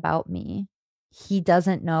isn't about me. He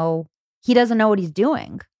doesn't know what he's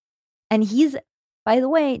doing. And he's, by the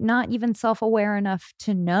way, not even self-aware enough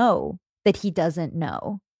to know that he doesn't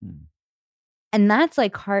know. Mm. And that's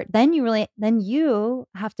like hard. Then you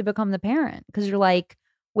have to become the parent, because you're like,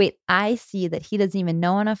 wait, I see that he doesn't even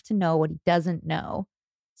know enough to know what he doesn't know.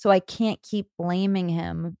 So I can't keep blaming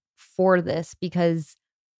him for this because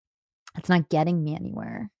it's not getting me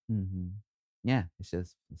anywhere. Mm-hmm. Yeah, it's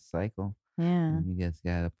just a cycle. Yeah. And you just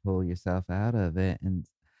gotta pull yourself out of it. And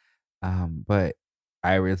but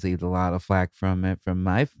I received a lot of flack from it from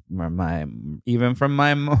my even from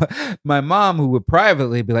my my mom, who would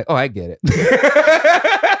privately be like, "Oh, I get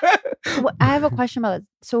it." Well, I have a question about it.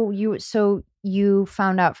 So you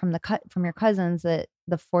found out from from your cousins that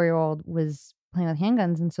the 4-year-old was playing with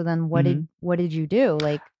handguns, and so then what did you do?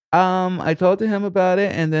 Like, I told to him about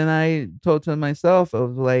it, and then I told to myself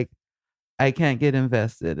of like, I can't get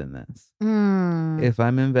invested in this. If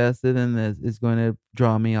I'm invested in this, it's going to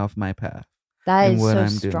draw me off my path. that and is what so I'm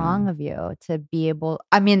strong doing. of you to be able.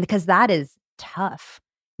 I mean, because that is tough.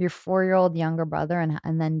 Your 4-year-old younger brother,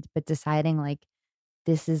 and then but deciding like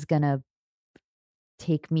this is gonna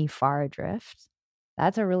take me far adrift.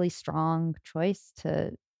 That's a really strong choice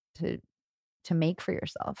to make for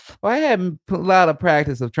yourself. Well, I had a lot of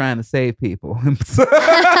practice of trying to save people.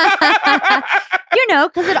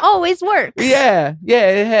 Because it always works. Yeah.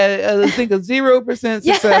 It had, I think, a 0%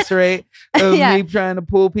 Yeah. success rate of Yeah. me trying to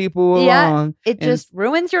pull people Yeah. along. It And just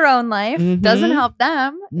ruins your own life. Doesn't Mhm. help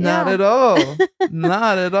them. Not Yeah. at all.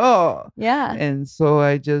 Not at all. Yeah. And so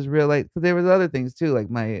I just realized, because there was other things too, like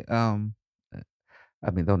my I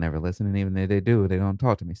mean, they'll never listen, and even if they do, they don't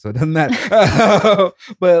talk to me, so it doesn't matter.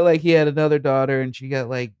 But like, he had another daughter, and she got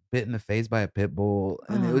like bit in the face by a pit bull,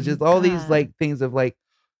 and it was Oh, just all these God. like things of like,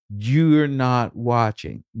 you're not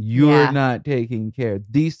watching, you're Yeah. not taking care.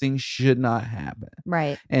 These things should not happen.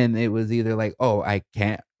 Right. And it was either like, oh, I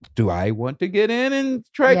can't. Do I want to get in and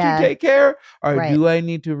try Yeah. to take care, or Right. do I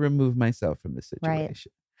need to remove myself from the Right.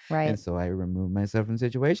 situation? Right. And so I removed myself from the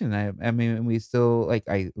situation. I mean, we still like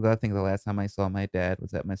I think the last time I saw my dad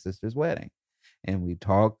was at my sister's wedding, and we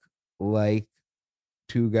talk like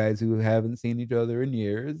two guys who haven't seen each other in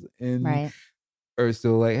years, and Right. are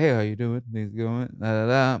still like, "Hey, how you doing? Things going?" Da, da,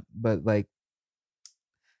 da. But like,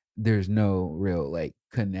 there's no real like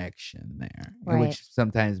connection there, Right. which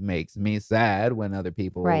sometimes makes me sad when other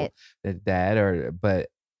people Right. that or but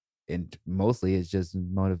and mostly it's just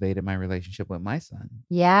motivated my relationship with my son.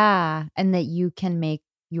 Yeah. And that you can make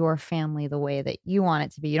your family the way that you want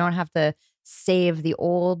it to be. You don't have to save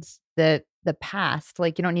the past.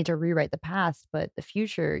 Like you don't need to rewrite the past, but the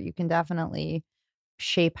future you can definitely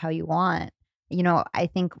shape how you want. I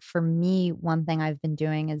think for me, one thing I've been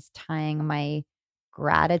doing is tying my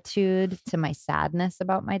gratitude to my sadness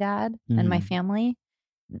about my dad and my Mhm. family.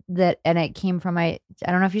 And it came from I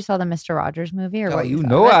don't know if you saw the Mr. Rogers movie or Oh, what you you thought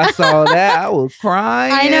know of it. I saw that. I was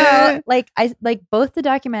crying. I know. I like both the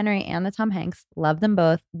documentary and the Tom Hanks. Love them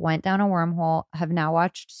both. Went down a wormhole. Have now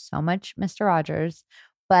watched so much Mr. Rogers.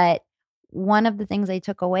 But one of the things I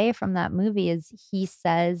took away from that movie is he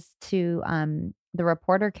says to the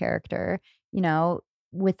reporter character,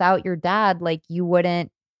 without your dad, like you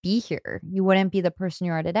wouldn't be here. You wouldn't be the person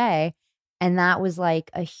you are today. And that was like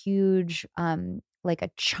a huge like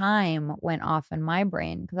a chime went off in my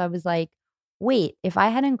brain because I was like, wait, if I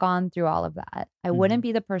hadn't gone through all of that, I wouldn't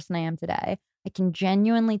be the person I am today. I can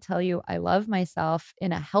genuinely tell you I love myself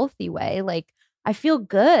in a healthy way. Like I feel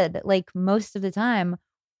good like most of the time.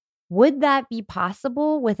 Would that be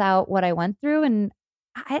possible without what I went through? And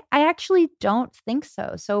I actually don't think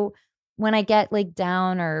so. So when I get like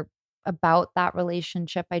down or about that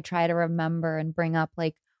relationship, I try to remember and bring up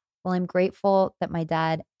like, well, I'm grateful that my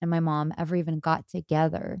dad and my mom ever even got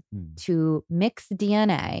together to mix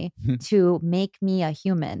DNA to make me a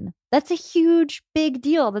human. That's a huge, big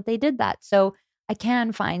deal that they did that. So I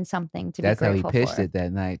can find something to That's be how he grateful pitched for. it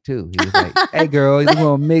that night too. He was like, "Hey, girl, you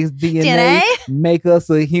want to mix DNA, DNA? make us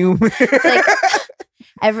a human?" Like,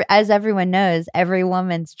 as everyone knows, every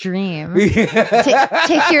woman's dream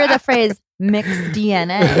to hear the phrase mixed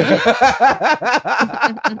DNA.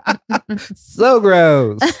 So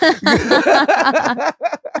gross.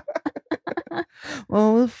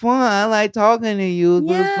 Well, it was fun. I like talking to you. It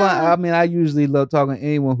was fun. Yeah. I mean, I usually love talking to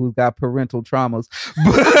anyone who's got parental traumas.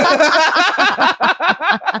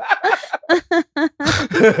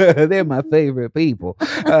 They're my favorite people.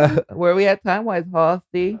 Where we at time wise,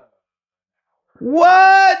 Hosty?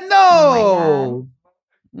 What? No.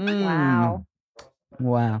 Wow.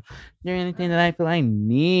 Wow. Is there anything that I feel I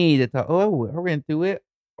need to talk? Oh, we're going through it.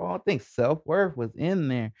 Oh, I think self-worth was in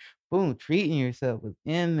there. Boom, treating yourself was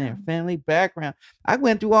in there. Family background. I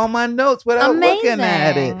went through all my notes without looking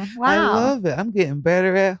at it. Amazing. I Wow. love it. I'm getting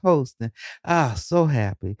better at hosting. So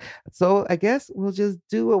happy. So I guess we'll just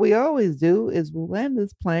do what we always do is we'll land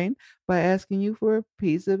this plane by asking you for a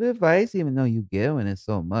piece of advice, even though you've given it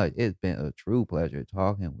so much. It's been a true pleasure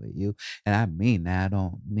talking with you. And I mean that.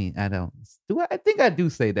 I think I do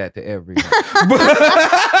say that to everyone.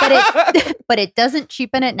 But it doesn't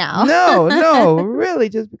cheapen it now. No, really,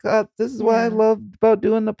 just because this is what I love about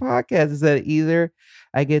doing the podcast is that either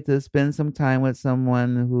I get to spend some time with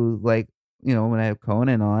someone who like, when I have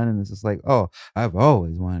Conan on and it's just like, oh, I've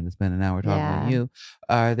always wanted to spend an hour talking with you.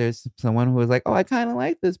 There's someone who is like, oh, I kind of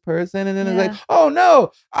like this person. And then it's like, oh no,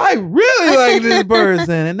 I really like this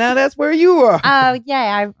person. And now that's where you are. Oh,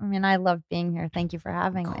 yeah. I mean, I love being here. Thank you for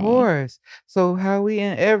having me. Of course. So how we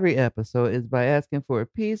end every episode is by asking for a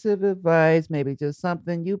piece of advice, maybe just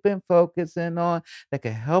something you've been focusing on that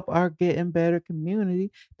can help our Getting Better community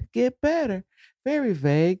to get better. Very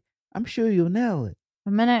vague. I'm sure you'll nail it.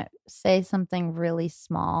 I'm going to say something really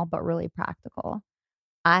small, but really practical.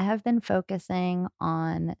 I have been focusing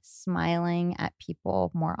on smiling at people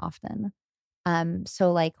more often.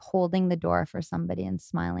 So like holding the door for somebody and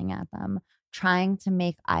smiling at them, trying to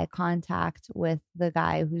make eye contact with the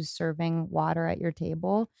guy who's serving water at your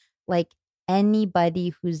table, like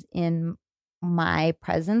anybody who's in my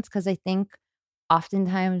presence. Cause I think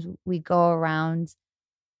oftentimes we go around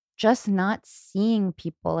just not seeing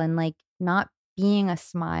people and like not being a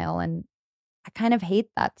smile. And I kind of hate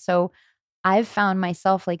that. So I've found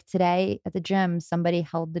myself like today at the gym, somebody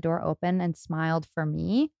held the door open and smiled for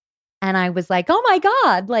me. And I was like, oh my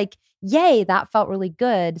God, like, yay, that felt really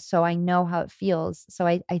good. So I know how it feels. So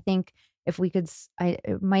I think if we could,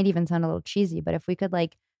 it might even sound a little cheesy, but if we could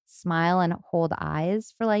like smile and hold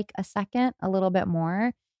eyes for like a second, a little bit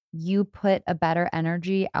more, you put a better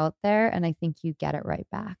energy out there. And I think you get it right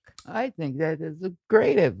back. I think that is a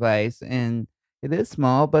great advice. And it is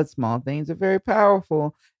small, but small things are very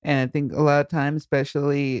powerful. And I think a lot of times,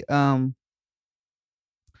 especially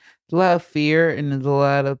a lot of fear, and there's a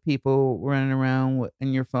lot of people running around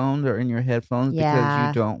in your phones or in your headphones because Yeah.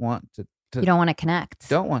 you don't want to You don't want to connect.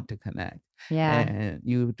 connect. Yeah. And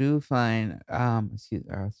you do find, always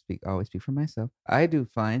speak for myself. I do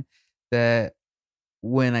find that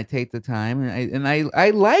when I take the time and I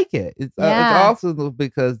like it. It's Yeah. also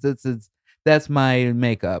because that's my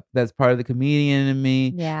makeup. That's part of the comedian in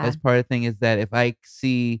me. Yeah. That's part of the thing is that if I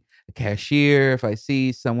see a cashier, if I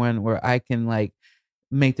see someone where I can like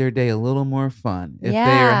make their day a little more fun, if they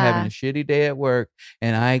are having Yeah. a shitty day at work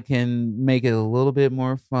and I can make it a little bit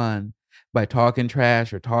more fun by talking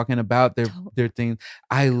trash or talking about their things,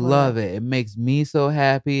 I love it. It makes me so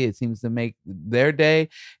happy. It seems to make their day.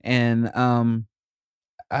 And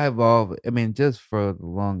just for the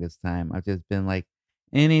longest time, I've just been like,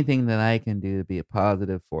 anything that I can do to be a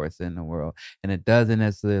positive force in the world. And it doesn't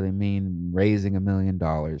necessarily mean raising $1 million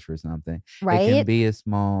for something. It can Right? be as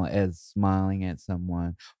small as smiling at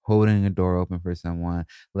someone, holding a door open for someone,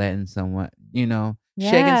 letting someone, shaking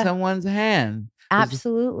Yeah. someone's hand.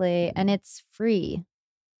 Absolutely. And it's free.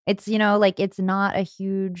 It's, like it's not a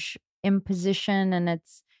huge imposition, and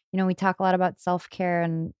it's, we talk a lot about self-care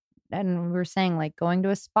and we were saying like going to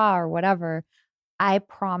a spa or whatever. I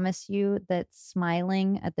promise you that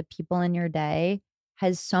smiling at the people in your day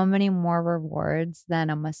has so many more rewards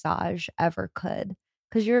than a massage ever could,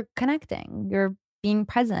 because you're connecting, you're being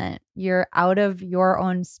present, you're out of your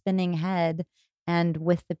own spinning head and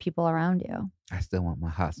with the people around you. I still want my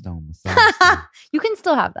hot stone massage. You can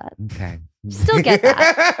still have that. Okay. You still get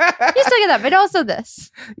that. You still get that, but also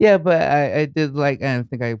this. Yeah, but I did I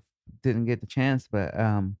think I didn't get the chance, but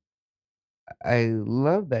I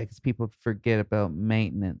love that because people forget about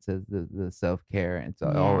maintenance as the self-care. It's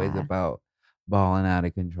always Yeah. about balling out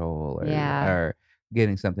of control Yeah. or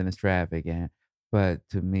getting something extravagant. But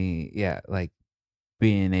to me, yeah, like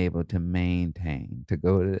being able to maintain, to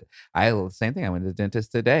go to same thing. I went to the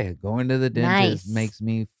dentist today. Going to the dentist Nice. makes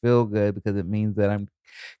me feel good because it means that I'm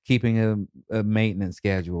keeping a maintenance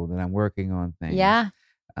schedule, that I'm working on things. Yeah.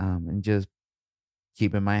 And just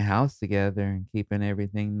keeping my house together and keeping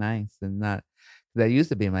everything nice, and not, that used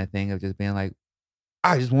to be my thing of just being like,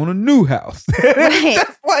 I just want a new house. Right.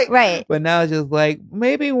 Just like, Right. but now it's just like,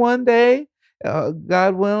 maybe one day,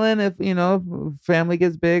 God willing, if family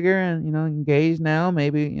gets bigger and engaged now,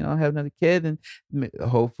 maybe have another kid, and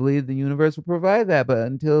hopefully the universe will provide that. But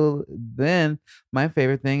until then, my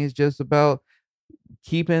favorite thing is just about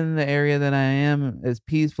keeping the area that I am as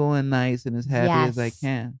peaceful and nice and as happy as I Yes.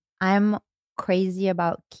 can. I'm crazy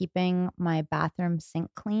about keeping my bathroom sink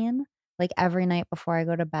clean. Like every night before I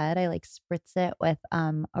go to bed, I like spritz it with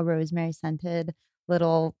a rosemary scented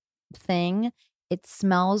little thing. It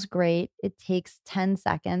smells great. It takes 10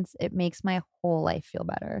 seconds. It makes my whole life feel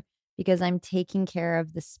better because I'm taking care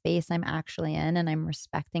of the space I'm actually in, and I'm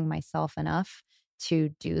respecting myself enough to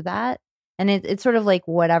do that. And it's sort of like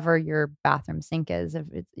whatever your bathroom sink is. If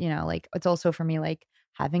it's, like it's also for me, like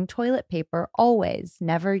having toilet paper always,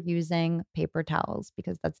 never using paper towels,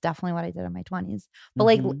 because that's definitely what I did in my 20s. But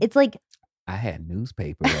like, Mhm. it's like, I had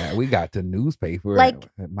newspaper. We got the newspaper Like,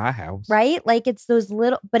 at my house. right? Like it's those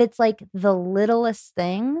little, but it's like the littlest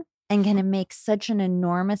thing and can make such an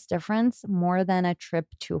enormous difference, more than a trip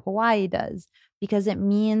to Hawaii does, because it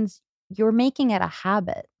means you're making it a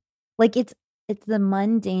habit. Like it's the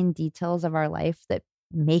mundane details of our life that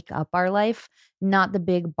make up our life, not the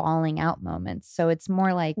big bawling out moments. So it's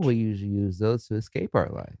more like, We usually use those to escape our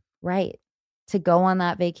life. right, to go on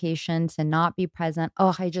that vacation, to not be present.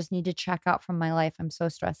 Oh, I just need to check out from my life. I'm so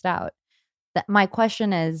stressed out. That my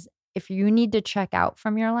question is, if you need to check out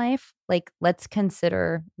from your life, like let's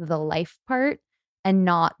consider the life part and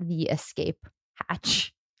not the escape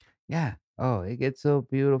hatch. Yeah. Oh, it gets so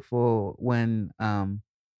beautiful when I'm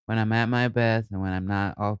at my best and when I'm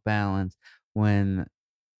not off balance, when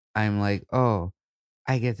I'm like, oh,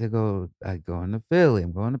 I get to go. I'm going to Philly.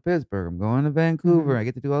 I'm going to Pittsburgh. I'm going to Vancouver. I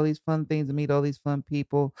get to do all these fun things and meet all these fun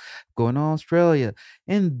people. Going to Australia,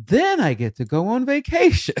 and then I get to go on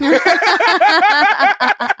vacation.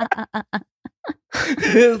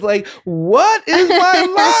 It's like, what is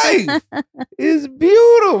my life? It's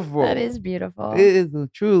beautiful. That is beautiful. It is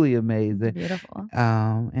truly It's amazing. beautiful.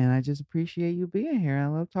 And I just appreciate you being here. I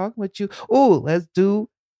love talking with you. Oh, let's do.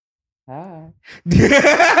 Hi.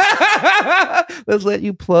 Let's let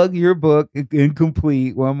you plug your book,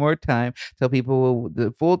 Incomplete, one more time. Tell people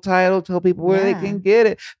the full title. Tell people where they Yeah. can get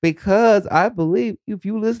it. Because I believe if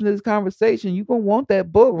you listen to this conversation, you're going to want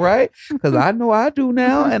that book, right? Because I know I do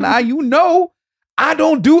now. And I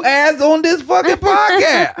don't do ads on this fucking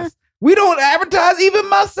podcast. We don't advertise, even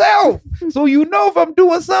myself. So you know if I'm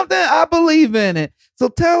doing something, I believe in it. So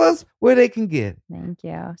tell us where they can get it. Thank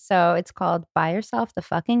you. So it's called Buy Yourself the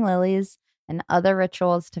Fucking Lilies and Other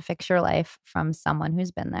Rituals to Fix Your Life from Someone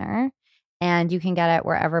Who's Been There. And you can get it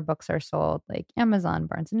wherever books are sold, like Amazon,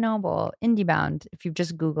 Barnes & Noble, IndieBound. If you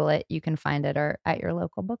just Google it, you can find it, or at your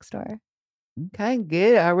local bookstore. Okay,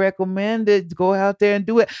 good. I recommend it. Go out there and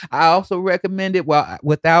do it. I also recommend it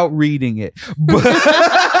without reading it. But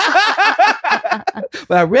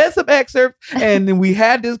I read some excerpts and then we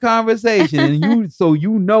had this conversation, and so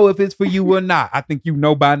you know if it's for you or not. I think you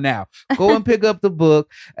know by now. Go and pick up the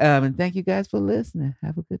book. And thank you guys for listening.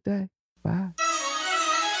 Have a good day. Bye.